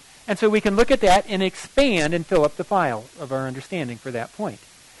 And so we can look at that and expand and fill up the file of our understanding for that point.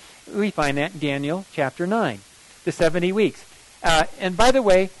 We find that in Daniel chapter 9, the 70 weeks. And by the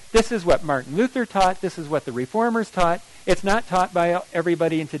way, this is what Martin Luther taught. This is what the Reformers taught. It's not taught by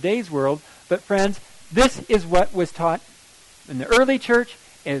everybody in today's world. But friends, this is what was taught in the early church,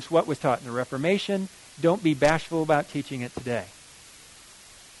 and it's what was taught in the Reformation. Don't be bashful about teaching it today.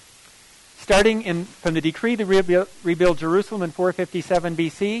 Starting from the decree to rebuild Jerusalem in 457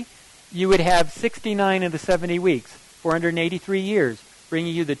 BC, you would have 69 of the 70 weeks, 483 years,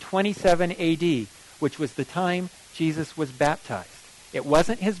 bringing you to 27 AD, which was the time Jesus was baptized. It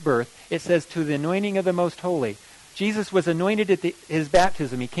wasn't his birth. It says to the anointing of the Most Holy. Jesus was anointed at his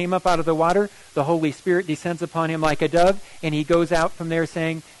baptism. He came up out of the water. The Holy Spirit descends upon him like a dove, and he goes out from there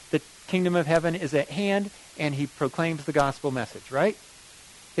saying, the kingdom of heaven is at hand, and he proclaims the gospel message, right?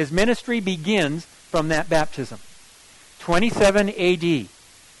 His ministry begins from that baptism. 27 AD,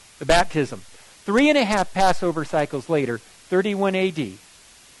 the baptism. 3.5 Passover cycles later, 31 AD,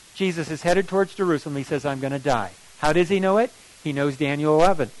 Jesus is headed towards Jerusalem. He says, I'm going to die. How does he know it? He knows Daniel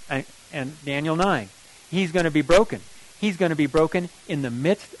 11 and Daniel 9. He's going to be broken. He's going to be broken in the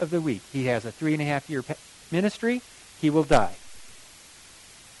midst of the week. He has a 3.5-year ministry. He will die.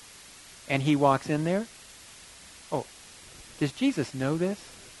 And he walks in there. Oh, does Jesus know this?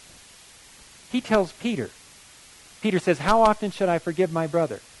 He tells Peter. Peter says, how often should I forgive my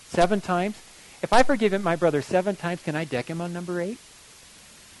brother? 7 times? If I forgive my brother 7 times, can I deck him on number 8?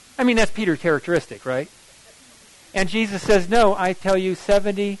 I mean, that's Peter's characteristic, right? And Jesus says, no, I tell you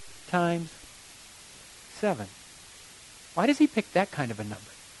 70 times 7. Why does he pick that kind of a number?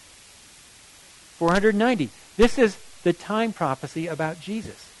 490. This is the time prophecy about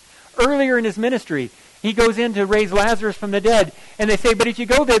Jesus. Earlier in his ministry, he goes in to raise Lazarus from the dead, and they say, but if you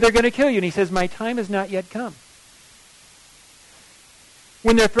go there, they're going to kill you. And he says, my time has not yet come.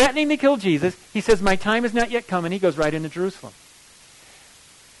 When they're threatening to kill Jesus, he says, my time has not yet come, and he goes right into Jerusalem.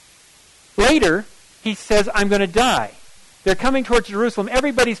 Later, he says, I'm going to die. They're coming towards Jerusalem.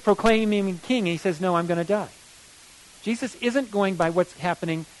 Everybody's proclaiming him king. He says, no, I'm going to die. Jesus isn't going by what's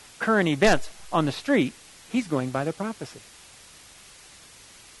happening, current events on the street. He's going by the prophecy.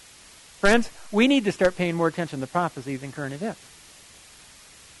 Friends, we need to start paying more attention to prophecy than current events.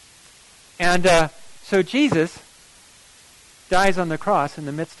 And so Jesus dies on the cross in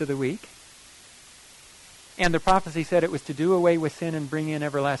the midst of the week. And the prophecy said it was to do away with sin and bring in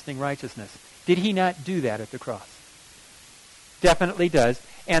everlasting righteousness. Did he not do that at the cross? Definitely does.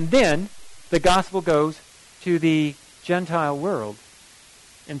 And then the gospel goes to the Gentile world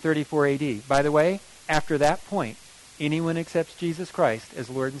in 34 AD. By the way, after that point, anyone who accepts Jesus Christ as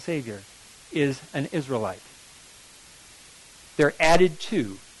Lord and Savior is an Israelite. They're added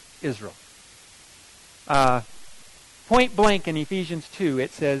to Israel. Point blank in Ephesians 2,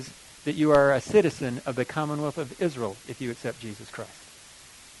 it says that you are a citizen of the Commonwealth of Israel if you accept Jesus Christ.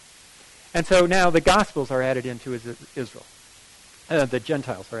 And so now the Gospels are added into Israel. The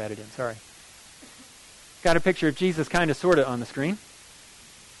Gentiles are added in, sorry. Got a picture of Jesus kind of sort of on the screen.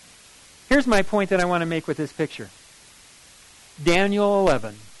 Here's my point that I want to make with this picture. Daniel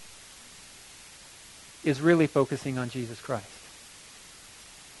 11 is really focusing on Jesus Christ.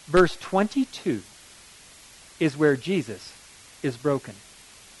 Verse 22 is where Jesus is broken.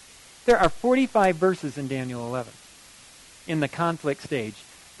 There are 45 verses in Daniel 11 in the conflict stage.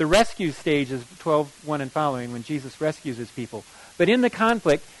 The rescue stage is 12:1 and following when Jesus rescues his people. But in the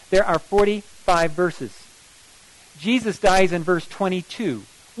conflict, there are 45 verses. Jesus dies in verse 22.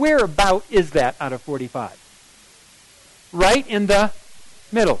 Where about is that out of 45? Right in the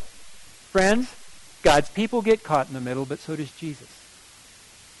middle. Friends, God's people get caught in the middle, but so does Jesus.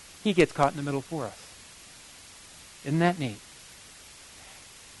 He gets caught in the middle for us. Isn't that neat?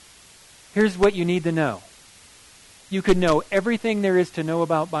 Here's what you need to know. You could know everything there is to know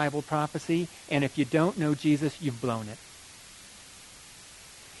about Bible prophecy, and if you don't know Jesus, you've blown it.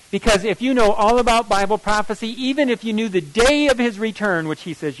 Because if you know all about Bible prophecy, even if you knew the day of his return, which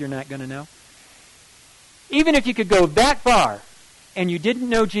he says you're not going to know, even if you could go that far and you didn't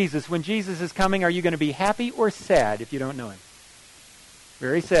know Jesus when Jesus is coming, are you going to be happy or sad if you don't know him?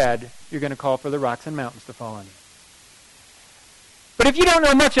 Very sad. You're going to call for the rocks and mountains to fall on you. But if you don't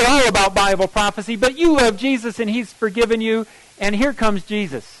know much at all about Bible prophecy, but you love Jesus and he's forgiven you, and here comes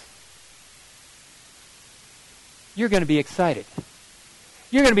Jesus, you're going to be excited.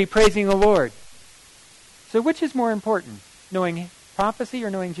 You're going to be praising the Lord. So which is more important, knowing prophecy or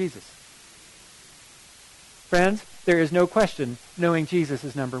knowing Jesus? Friends, there is no question knowing Jesus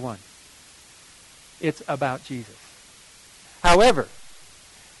is number one. It's about Jesus. However,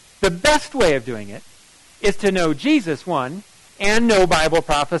 the best way of doing it is to know Jesus, one, and know Bible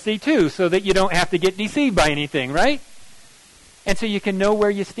prophecy, too, so that you don't have to get deceived by anything, right? And so you can know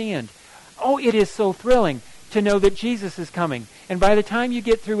where you stand. Oh, it is so thrilling to know that Jesus is coming. And by the time you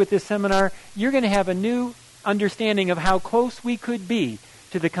get through with this seminar, you're going to have a new understanding of how close we could be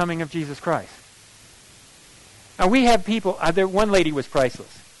to the coming of Jesus Christ. Now, we have people, one lady was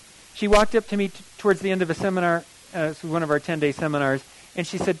priceless. She walked up to me towards the end of a seminar, this was one of our 10-day seminars, and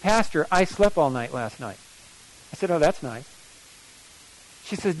she said, "Pastor, I slept all night last night." I said, "Oh, that's nice."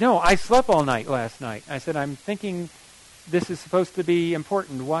 She said, "No, I slept all night last night." I said, "I'm thinking this is supposed to be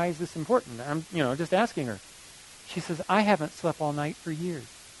important. Why is this important?" I'm, just asking her. She says, "I haven't slept all night for years."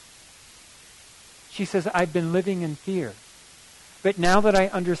 She says, "I've been living in fear. But now that I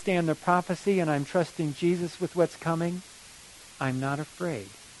understand the prophecy and I'm trusting Jesus with what's coming, I'm not afraid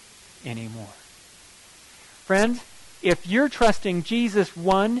anymore." Friends, if you're trusting Jesus,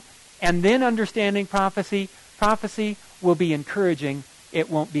 one, and then understanding prophecy, prophecy will be encouraging. It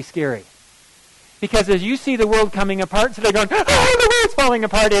won't be scary. Because as you see the world coming apart, instead of going, "Oh, the world's falling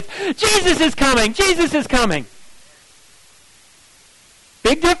apart," it's, "Jesus is coming, Jesus is coming."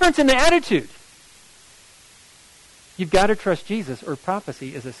 Big difference in the attitude. You've got to trust Jesus, or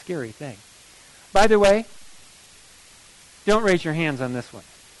prophecy is a scary thing. By the way, don't raise your hands on this one.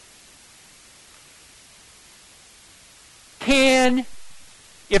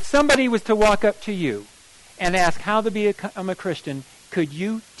 If somebody was to walk up to you and ask how to become a Christian, could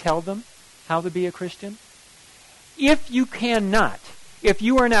you tell them how to be a Christian? If you cannot, if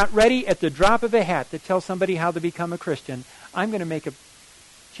you are not ready at the drop of a hat to tell somebody how to become a Christian, I'm going to make a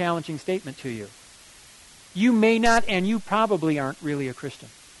challenging statement to you. You may not, and you probably aren't really a Christian.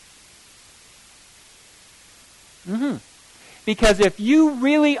 Because if you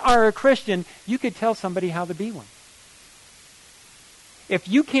really are a Christian, you could tell somebody how to be one. If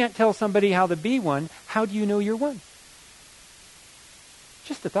you can't tell somebody how to be one, how do you know you're one?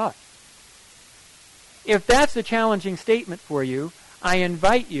 Just a thought. If that's a challenging statement for you, I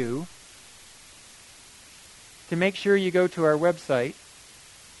invite you to make sure you go to our website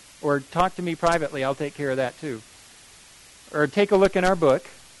or talk to me privately. I'll take care of that too. Or take a look in our book.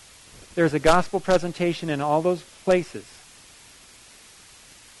 There's a gospel presentation in all those places.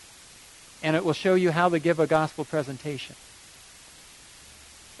 And it will show you how to give a gospel presentation.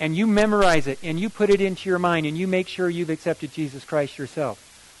 And you memorize it, and you put it into your mind, and you make sure you've accepted Jesus Christ yourself.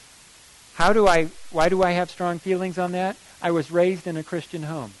 Why do I have strong feelings on that? I was raised in a Christian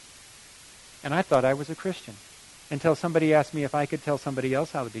home. And I thought I was a Christian until somebody asked me if I could tell somebody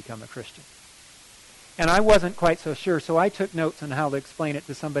else how to become a Christian. And I wasn't quite so sure, so I took notes on how to explain it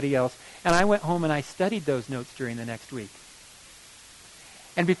to somebody else. And I went home and I studied those notes during the next week.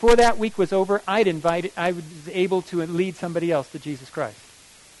 And before that week was over, I was able to lead somebody else to Jesus Christ.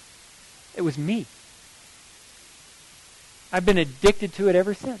 It was me. I've been addicted to it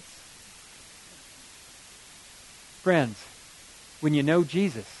ever since. Friends, when you know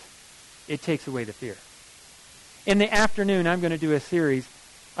Jesus, it takes away the fear. In the afternoon, I'm going to do a series,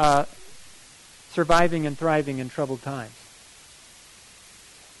 Surviving and Thriving in Troubled Times.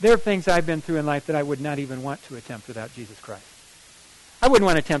 There are things I've been through in life that I would not even want to attempt without Jesus Christ. I wouldn't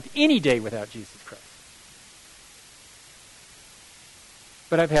want to attempt any day without Jesus Christ.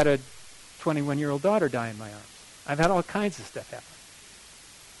 But I've had a 21-year-old daughter die in my arms. I've had all kinds of stuff happen.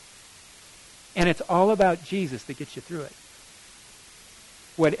 And it's all about Jesus that gets you through it.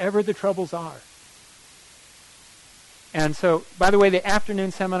 Whatever the troubles are. And so, by the way, the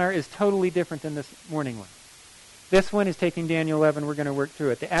afternoon seminar is totally different than this morning one. This one is taking Daniel 11. We're going to work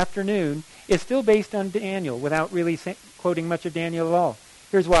through it. The afternoon is still based on Daniel without really quoting much of Daniel at all.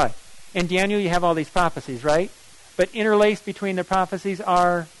 Here's why. In Daniel, you have all these prophecies, right? But interlaced between the prophecies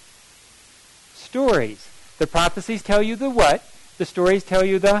are stories. The prophecies tell you the what. The stories tell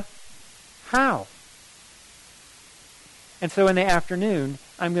you the how. And so in the afternoon,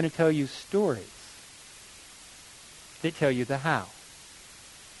 I'm going to tell you stories that tell you the how.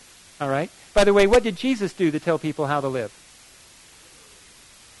 All right? By the way, what did Jesus do to tell people how to live?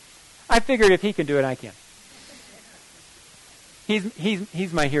 I figured if he can do it, I can.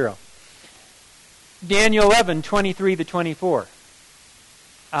 He's my hero. Daniel 11, 23 to 24.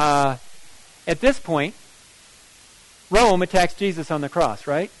 At this point, Rome attacks Jesus on the cross,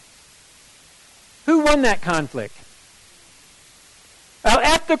 right? Who won that conflict? Well,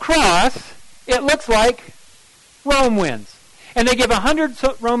 at the cross, it looks like Rome wins. And they give 100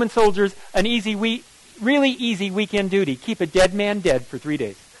 Roman soldiers an really easy weekend duty. Keep a dead man dead for 3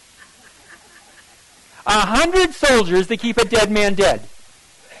 days. 100 soldiers to keep a dead man dead.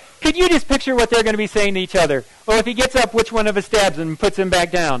 Could you just picture what they're going to be saying to each other? Well, if he gets up, which one of us stabs him and puts him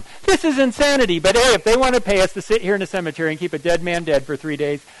back down? This is insanity. But hey, if they want to pay us to sit here in the cemetery and keep a dead man dead for 3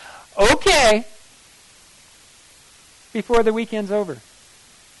 days, okay. Before the weekend's over.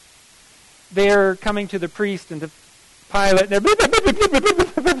 They're coming to the priest and the Pilate. They're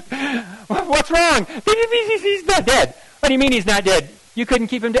what's wrong? He's not dead. What do you mean he's not dead? You couldn't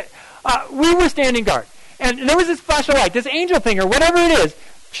keep him dead. We were standing guard. And there was this flash of light. This angel thing or whatever it is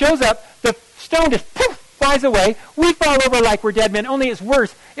shows up. The stone just poof, flies away. We fall over like we're dead men. Only it's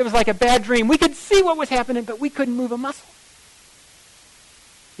worse. It was like a bad dream. We could see what was happening, but we couldn't move a muscle.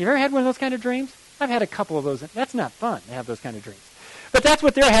 You ever had one of those kind of dreams? I've had a couple of those. That's not fun to have those kind of dreams. But that's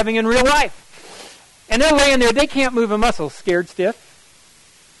what they're having in real life. And they're laying there. They can't move a muscle. Scared stiff.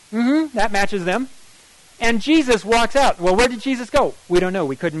 That matches them. And Jesus walks out. Well, where did Jesus go? We don't know.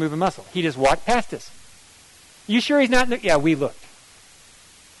 We couldn't move a muscle. He just walked past us. You sure he's not? Yeah, we looked.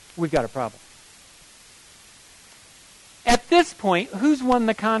 We've got a problem. At this point, who's won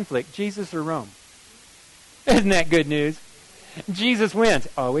the conflict? Jesus or Rome? Isn't that good news? Jesus wins.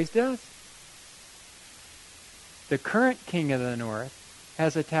 Always does. The current king of the north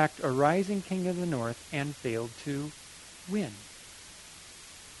has attacked a rising king of the north and failed to win.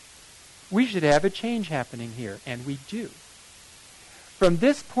 We should have a change happening here, and we do. From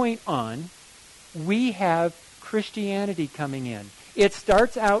this point on, we have Christianity coming in. It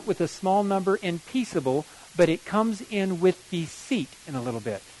starts out with a small number and peaceable, but it comes in with deceit in a little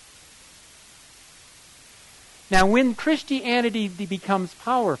bit. Now, when Christianity becomes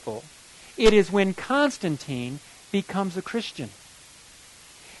powerful, it is when Constantine becomes a Christian.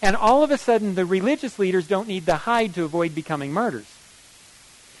 And all of a sudden, the religious leaders don't need to hide to avoid becoming martyrs.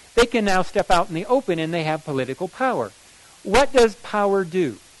 They can now step out in the open and they have political power. What does power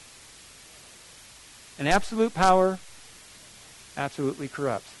do? An absolute power absolutely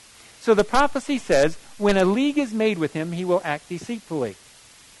corrupts. So the prophecy says, when a league is made with him, he will act deceitfully.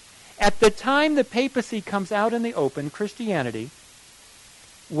 At the time the papacy comes out in the open, Christianity,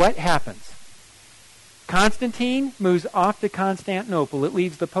 what happens? Constantine moves off to Constantinople. It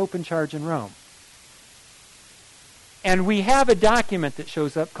leaves the Pope in charge in Rome. And we have a document that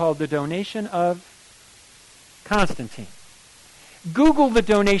shows up called the Donation of Constantine. Google the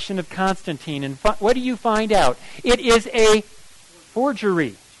Donation of Constantine, and what do you find out? It is a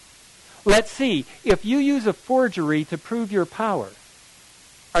forgery. Let's see. If you use a forgery to prove your power,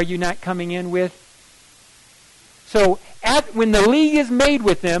 are you not coming in with? So when the league is made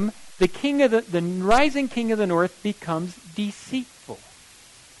with them, the rising king of the north becomes deceitful.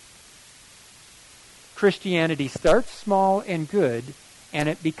 Christianity starts small and good, and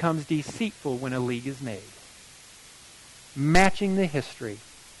it becomes deceitful when a league is made. Matching the history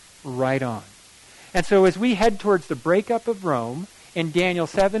right on. And so as we head towards the breakup of Rome, in Daniel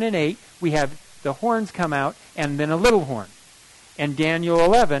 7 and 8, we have the horns come out and then a little horn. In Daniel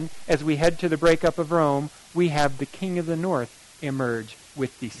 11, as we head to the breakup of Rome, we have the king of the north emerge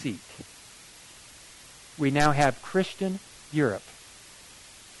with deceit. We now have Christian Europe,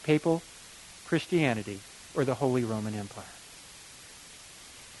 papal Christianity, or the Holy Roman Empire.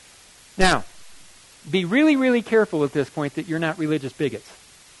 Now, be really, really careful at this point that you're not religious bigots.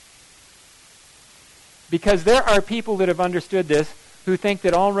 Because there are people that have understood this who think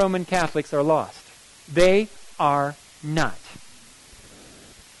that all Roman Catholics are lost. They are not.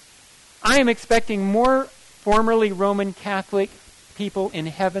 I am expecting more formerly Roman Catholic people in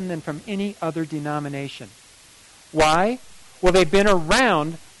heaven than from any other denomination. Why? Well, they've been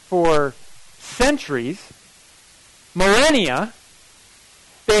around for centuries, millennia.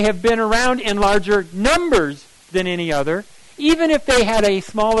 They have been around in larger numbers than any other. Even if they had a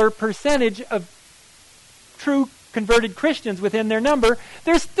smaller percentage of true converted Christians within their number,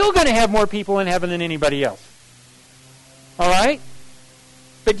 they're still going to have more people in heaven than anybody else. All right?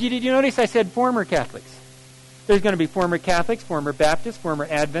 But did you notice I said former Catholics? There's going to be former Catholics, former Baptists, former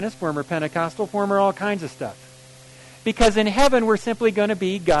Adventists, former Pentecostal, former all kinds of stuff. Because in heaven, we're simply going to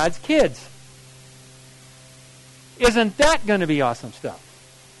be God's kids. Isn't that going to be awesome stuff?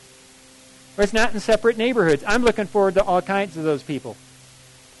 Or it's not in separate neighborhoods. I'm looking forward to all kinds of those people.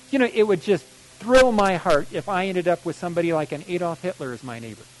 You know, it would just thrill my heart if I ended up with somebody like an Adolf Hitler as my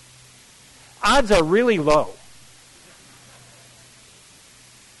neighbor. Odds are really low.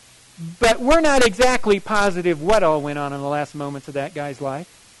 But we're not exactly positive what all went on in the last moments of that guy's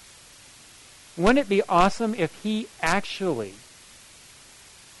life. Wouldn't it be awesome if he actually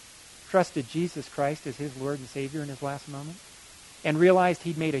trusted Jesus Christ as his Lord and Savior in his last moment and realized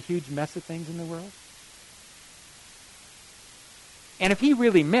he'd made a huge mess of things in the world? And if he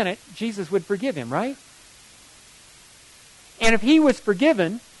really meant it, Jesus would forgive him, right? And if he was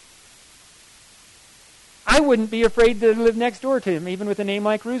forgiven, I wouldn't be afraid to live next door to him, even with a name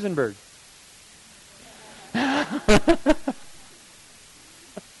like Rosenberg.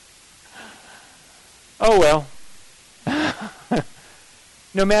 Oh well.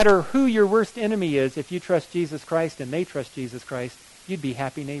 No matter who your worst enemy is, if you trust Jesus Christ and they trust Jesus Christ, you'd be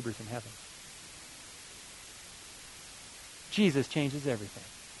happy neighbors in heaven. Jesus changes everything.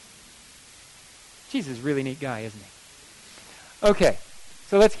 Jesus is a really neat guy, isn't he? Okay,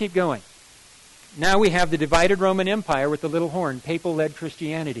 so let's keep going. Now we have the divided Roman Empire with the little horn, papal-led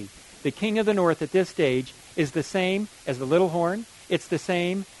Christianity. The king of the north at this stage is the same as the little horn. It's the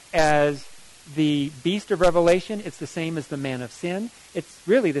same as the beast of Revelation. It's the same as the man of sin. It's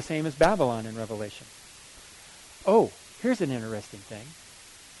really the same as Babylon in Revelation. Oh, here's an interesting thing.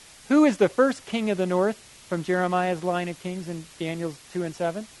 Who is the first king of the north from Jeremiah's line of kings in Daniel 2 and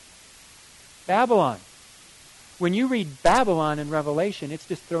 7? Babylon. When you read Babylon in Revelation, it's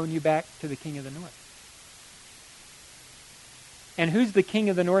just throwing you back to the king of the north. And who's the king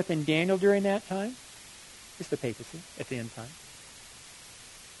of the north in Daniel during that time? It's the papacy at the end time.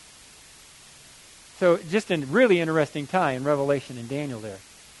 So just a really interesting tie in Revelation and Daniel there.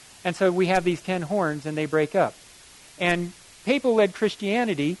 And so we have these 10 horns and they break up. And papal-led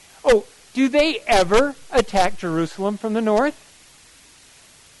Christianity, do they ever attack Jerusalem from the north?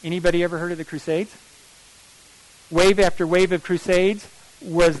 Anybody ever heard of the Crusades? Wave after wave of Crusades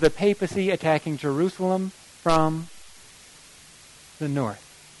was the papacy attacking Jerusalem from the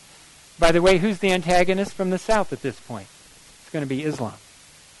north. By the way, who's the antagonist from the south at this point? It's going to be Islam.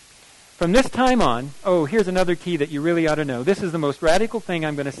 From this time on, here's another key that you really ought to know. This is the most radical thing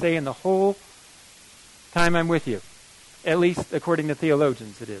I'm going to say in the whole time I'm with you. At least according to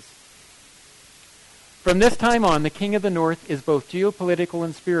theologians it is. From this time on, the king of the north is both geopolitical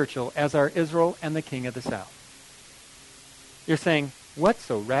and spiritual, as are Israel and the king of the south. You're saying, what's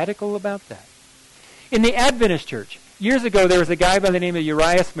so radical about that? In the Adventist church, years ago there was a guy by the name of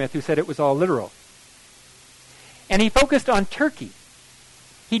Uriah Smith who said it was all literal. And he focused on Turkey.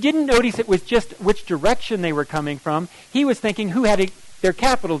 He didn't notice it was just which direction they were coming from. He was thinking who had their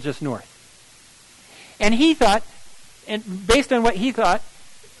capital just north. And he thought and based on what he thought,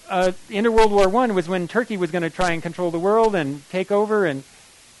 the end of World War I was when Turkey was going to try and control the world and take over, and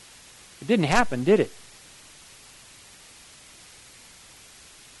it didn't happen, did it?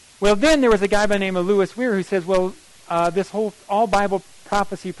 Well, then there was a guy by the name of Lewis Weir who says, well, all Bible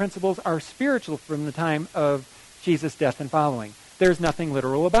prophecy principles are spiritual from the time of Jesus' death and following. There's nothing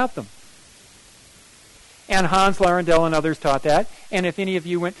literal about them. And Hans Laurendell and others taught that. And if any of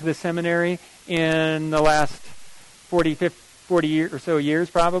you went to the seminary in the last 40 or so years,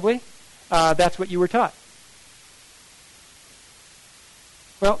 probably, that's what you were taught.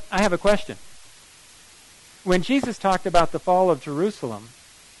 Well, I have a question. When Jesus talked about the fall of Jerusalem,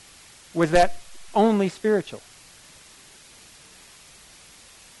 was that only spiritual?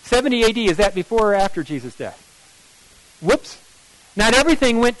 70 AD, is that before or after Jesus' death? Whoops. Not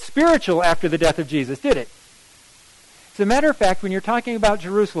everything went spiritual after the death of Jesus, did it? As a matter of fact, when you're talking about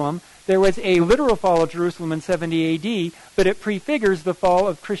Jerusalem, there was a literal fall of Jerusalem in 70 AD, but it prefigures the fall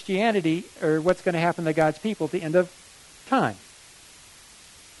of Christianity, or what's going to happen to God's people at the end of time.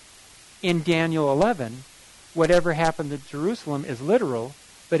 In Daniel 11, whatever happened to Jerusalem is literal,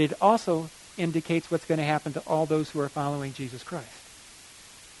 but it also indicates what's going to happen to all those who are following Jesus Christ.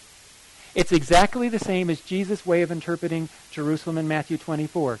 It's exactly the same as Jesus' way of interpreting Jerusalem in Matthew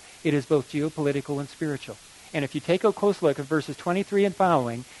 24. It is both geopolitical and spiritual. And if you take a close look at verses 23 and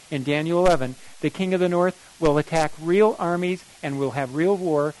following in Daniel 11, the king of the north will attack real armies and will have real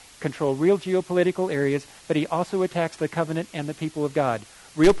war, control real geopolitical areas, but he also attacks the covenant and the people of God.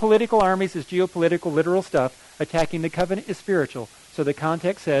 Real political armies is geopolitical, literal stuff. Attacking the covenant is spiritual. So the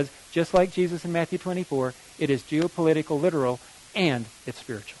context says, just like Jesus in Matthew 24, it is geopolitical, literal, and it's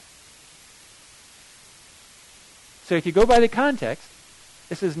spiritual. So if you go by the context,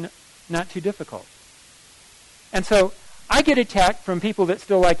 this is not too difficult. And so I get attacked from people that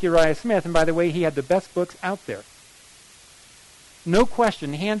still like Uriah Smith, and by the way, he had the best books out there. No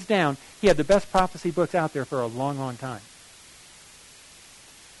question, hands down, he had the best prophecy books out there for a long, long time.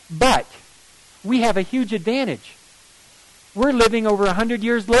 But we have a huge advantage. We're living over 100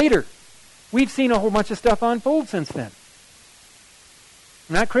 years later. We've seen a whole bunch of stuff unfold since then.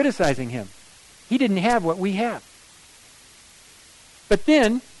 I'm not criticizing him. He didn't have what we have. But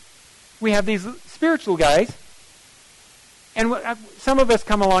then we have these spiritual guys, and some of us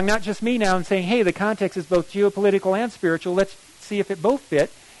come along, not just me now, and saying, hey, the context is both geopolitical and spiritual. Let's see if it both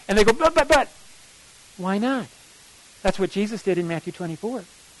fit. And they go, but. Why not? That's what Jesus did in Matthew 24.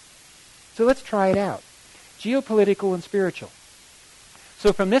 So let's try it out. Geopolitical and spiritual.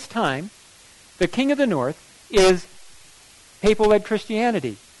 So from this time, the king of the north is papal-led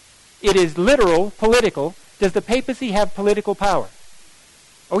Christianity. It is literal, political. Does the papacy have political power?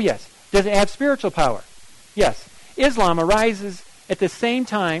 Oh, yes. Does it have spiritual power? Yes. Islam arises at the same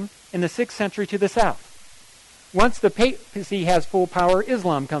time in the 6th century to the south. Once the papacy has full power,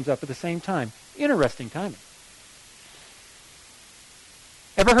 Islam comes up at the same time. Interesting timing.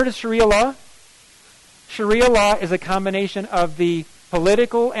 Ever heard of Sharia law? Sharia law is a combination of the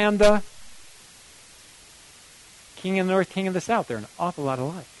political and the king of the north, king of the south. They're an awful lot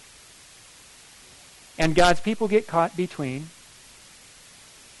alike. And God's people get caught between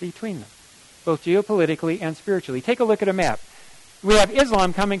them, both geopolitically and spiritually. Take a look at a map. We have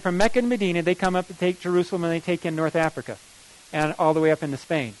Islam coming from Mecca and Medina. They come up to take Jerusalem, and they take in North Africa and all the way up into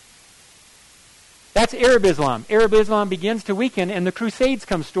Spain. That's Arab Islam. Arab Islam begins to weaken, and the Crusades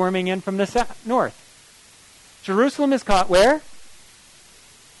come storming in from the north. Jerusalem is caught where?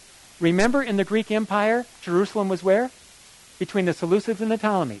 Remember, in the Greek Empire, Jerusalem was where? Between the Seleucids and the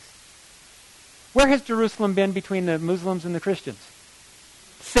Ptolemies. Where has Jerusalem been between the Muslims and the Christians?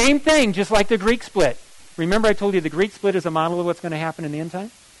 Same thing, just like the Greek split. Remember I told you the Greek split is a model of what's going to happen in the end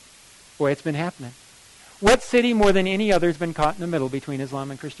time? Boy, it's been happening. What city more than any other has been caught in the middle between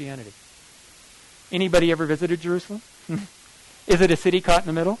Islam and Christianity? Anybody ever visited Jerusalem? Is it a city caught in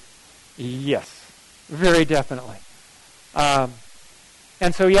the middle? Yes, very definitely.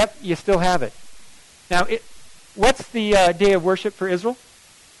 And so, yep, you still have it. Now, what's the day of worship for Israel?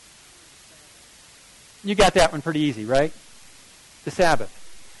 You got that one pretty easy, right? The Sabbath.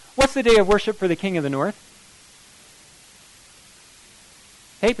 What's the day of worship for the king of the north?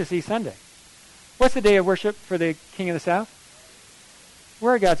 Papacy Sunday. What's the day of worship for the king of the south?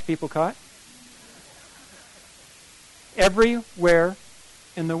 Where are God's people caught? Everywhere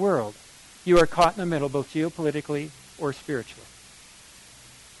in the world, you are caught in the middle, both geopolitically or spiritually.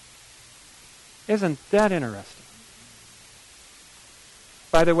 Isn't that interesting?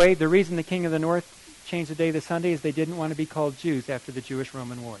 By the way, the reason the king of the north changed the day to Sunday is they didn't want to be called Jews after the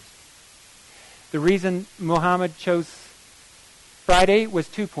Jewish-Roman wars. The reason Muhammad chose Friday was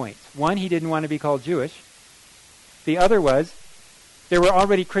 2 points. One, he didn't want to be called Jewish. The other was there were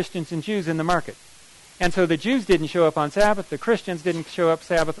already Christians and Jews in the market. And so the Jews didn't show up on Sabbath. The Christians didn't show up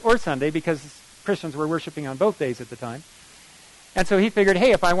Sabbath or Sunday because Christians were worshiping on both days at the time. And so he figured,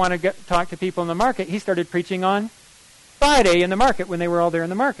 hey, if I want to talk to people in the market, he started preaching on Friday in the market when they were all there in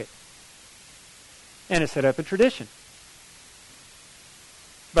the market. And it set up a tradition.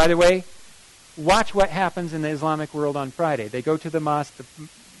 By the way, watch what happens in the Islamic world on Friday. They go to the mosque, the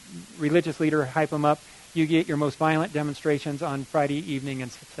religious leader hype them up. You get your most violent demonstrations on Friday evening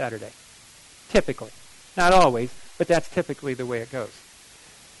and Saturday. Typically. Not always, but that's typically the way it goes.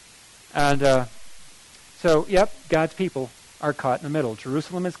 And so, yep, God's people are caught in the middle.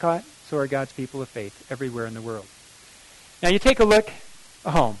 Jerusalem is caught, so are God's people of faith everywhere in the world. Now you take a look.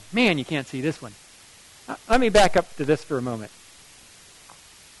 Oh, man, you can't see this one. Let me back up to this for a moment.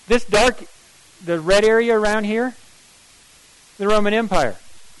 This dark, the red area around here, the Roman Empire.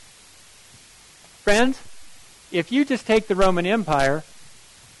 Friends, if you just take the Roman Empire,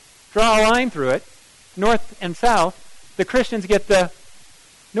 draw a line through it, north and south, the Christians get the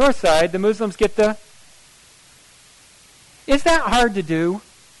north side, the Muslims get the... Is that hard to do?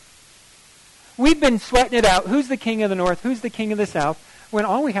 We've been sweating it out. Who's the king of the north? Who's the king of the south? When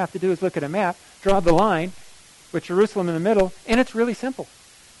all we have to do is look at a map, draw the line with Jerusalem in the middle, and it's really simple.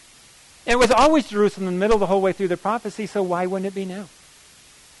 It was always Jerusalem in the middle the whole way through the prophecy, so why wouldn't it be now?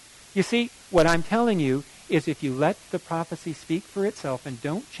 You see, what I'm telling you is if you let the prophecy speak for itself and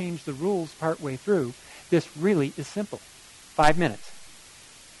don't change the rules partway through, this really is simple. 5 minutes.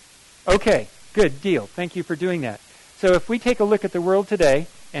 Okay, good deal. Thank you for doing that. So if we take a look at the world today,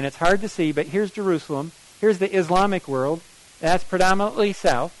 and it's hard to see, but here's Jerusalem, here's the Islamic world, that's predominantly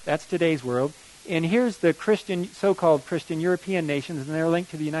south, that's today's world, and here's the Christian, so-called Christian European nations, and they're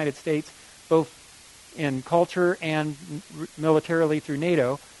linked to the United States, both in culture and militarily through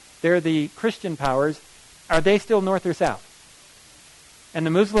NATO. They're the Christian powers. Are they still north or south? And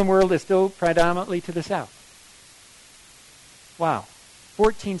the Muslim world is still predominantly to the south. Wow.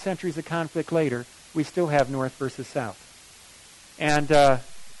 14 centuries of conflict later, we still have north versus south. And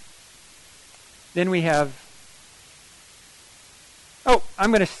then we have... Oh, I'm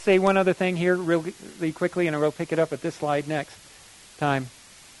going to say one other thing here really quickly, and I will pick it up at this slide next time.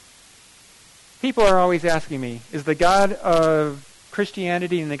 People are always asking me, is the God of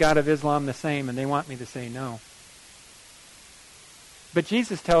Christianity and the God of Islam the same? And they want me to say no. But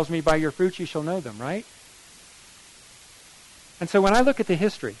Jesus tells me, by your fruits you shall know them, right? And so when I look at the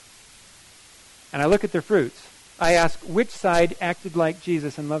history, and I look at their fruits, I ask which side acted like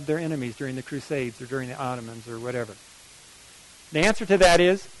Jesus and loved their enemies during the Crusades or during the Ottomans or whatever. The answer to that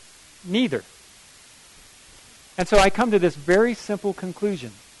is neither. And so I come to this very simple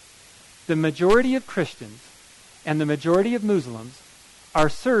conclusion. The majority of Christians and the majority of Muslims are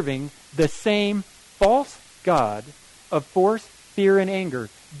serving the same false god of force, fear, and anger.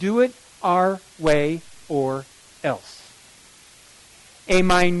 Do it our way or else. A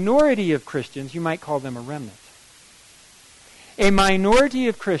minority of Christians, you might call them a remnant. A minority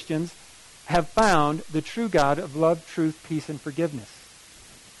of Christians have found the true God of love, truth, peace, and forgiveness.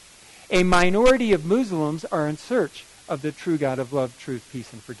 A minority of Muslims are in search of the true God of love, truth,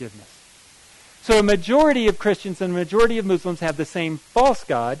 peace, and forgiveness. So a majority of Christians and a majority of Muslims have the same false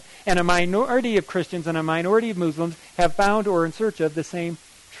God, and a minority of Christians and a minority of Muslims have found or in search of the same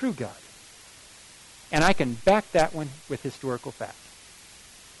true God. And I can back that one with historical fact.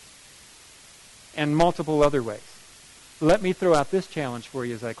 And multiple other ways. Let me throw out this challenge for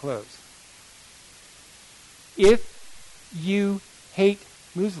you as I close. If you hate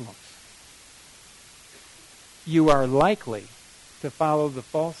Muslims, you are likely to follow the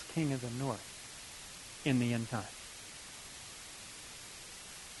false king of the north in the end time.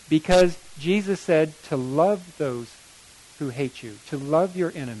 Because Jesus said to love those who hate you, to love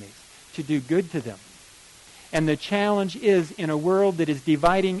your enemies, to do good to them. And the challenge is in a world that is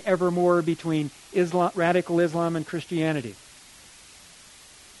dividing ever more between radical Islam and Christianity.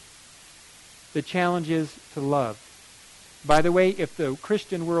 The challenge is to love. By the way, if the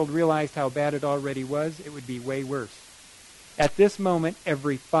Christian world realized how bad it already was, it would be way worse. At this moment,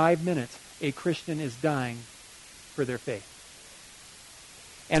 every 5 minutes, a Christian is dying for their faith.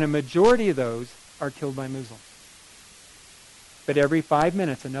 And a majority of those are killed by Muslims. But every 5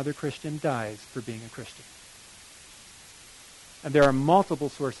 minutes, another Christian dies for being a Christian. And there are multiple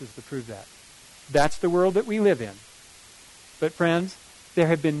sources to prove that. That's the world that we live in. But friends, there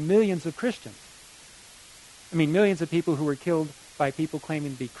have been millions of Christians. I mean, millions of people who were killed by people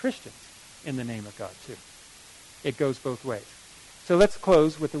claiming to be Christians in the name of God, too. It goes both ways. So let's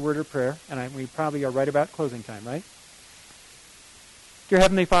close with a word of prayer, and we probably are right about closing time, right? Dear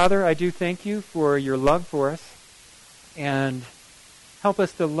Heavenly Father, I do thank you for your love for us. And help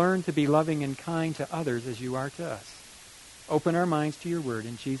us to learn to be loving and kind to others as you are to us. Open our minds to your word.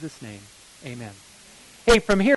 In Jesus' name, amen. Hey, from here...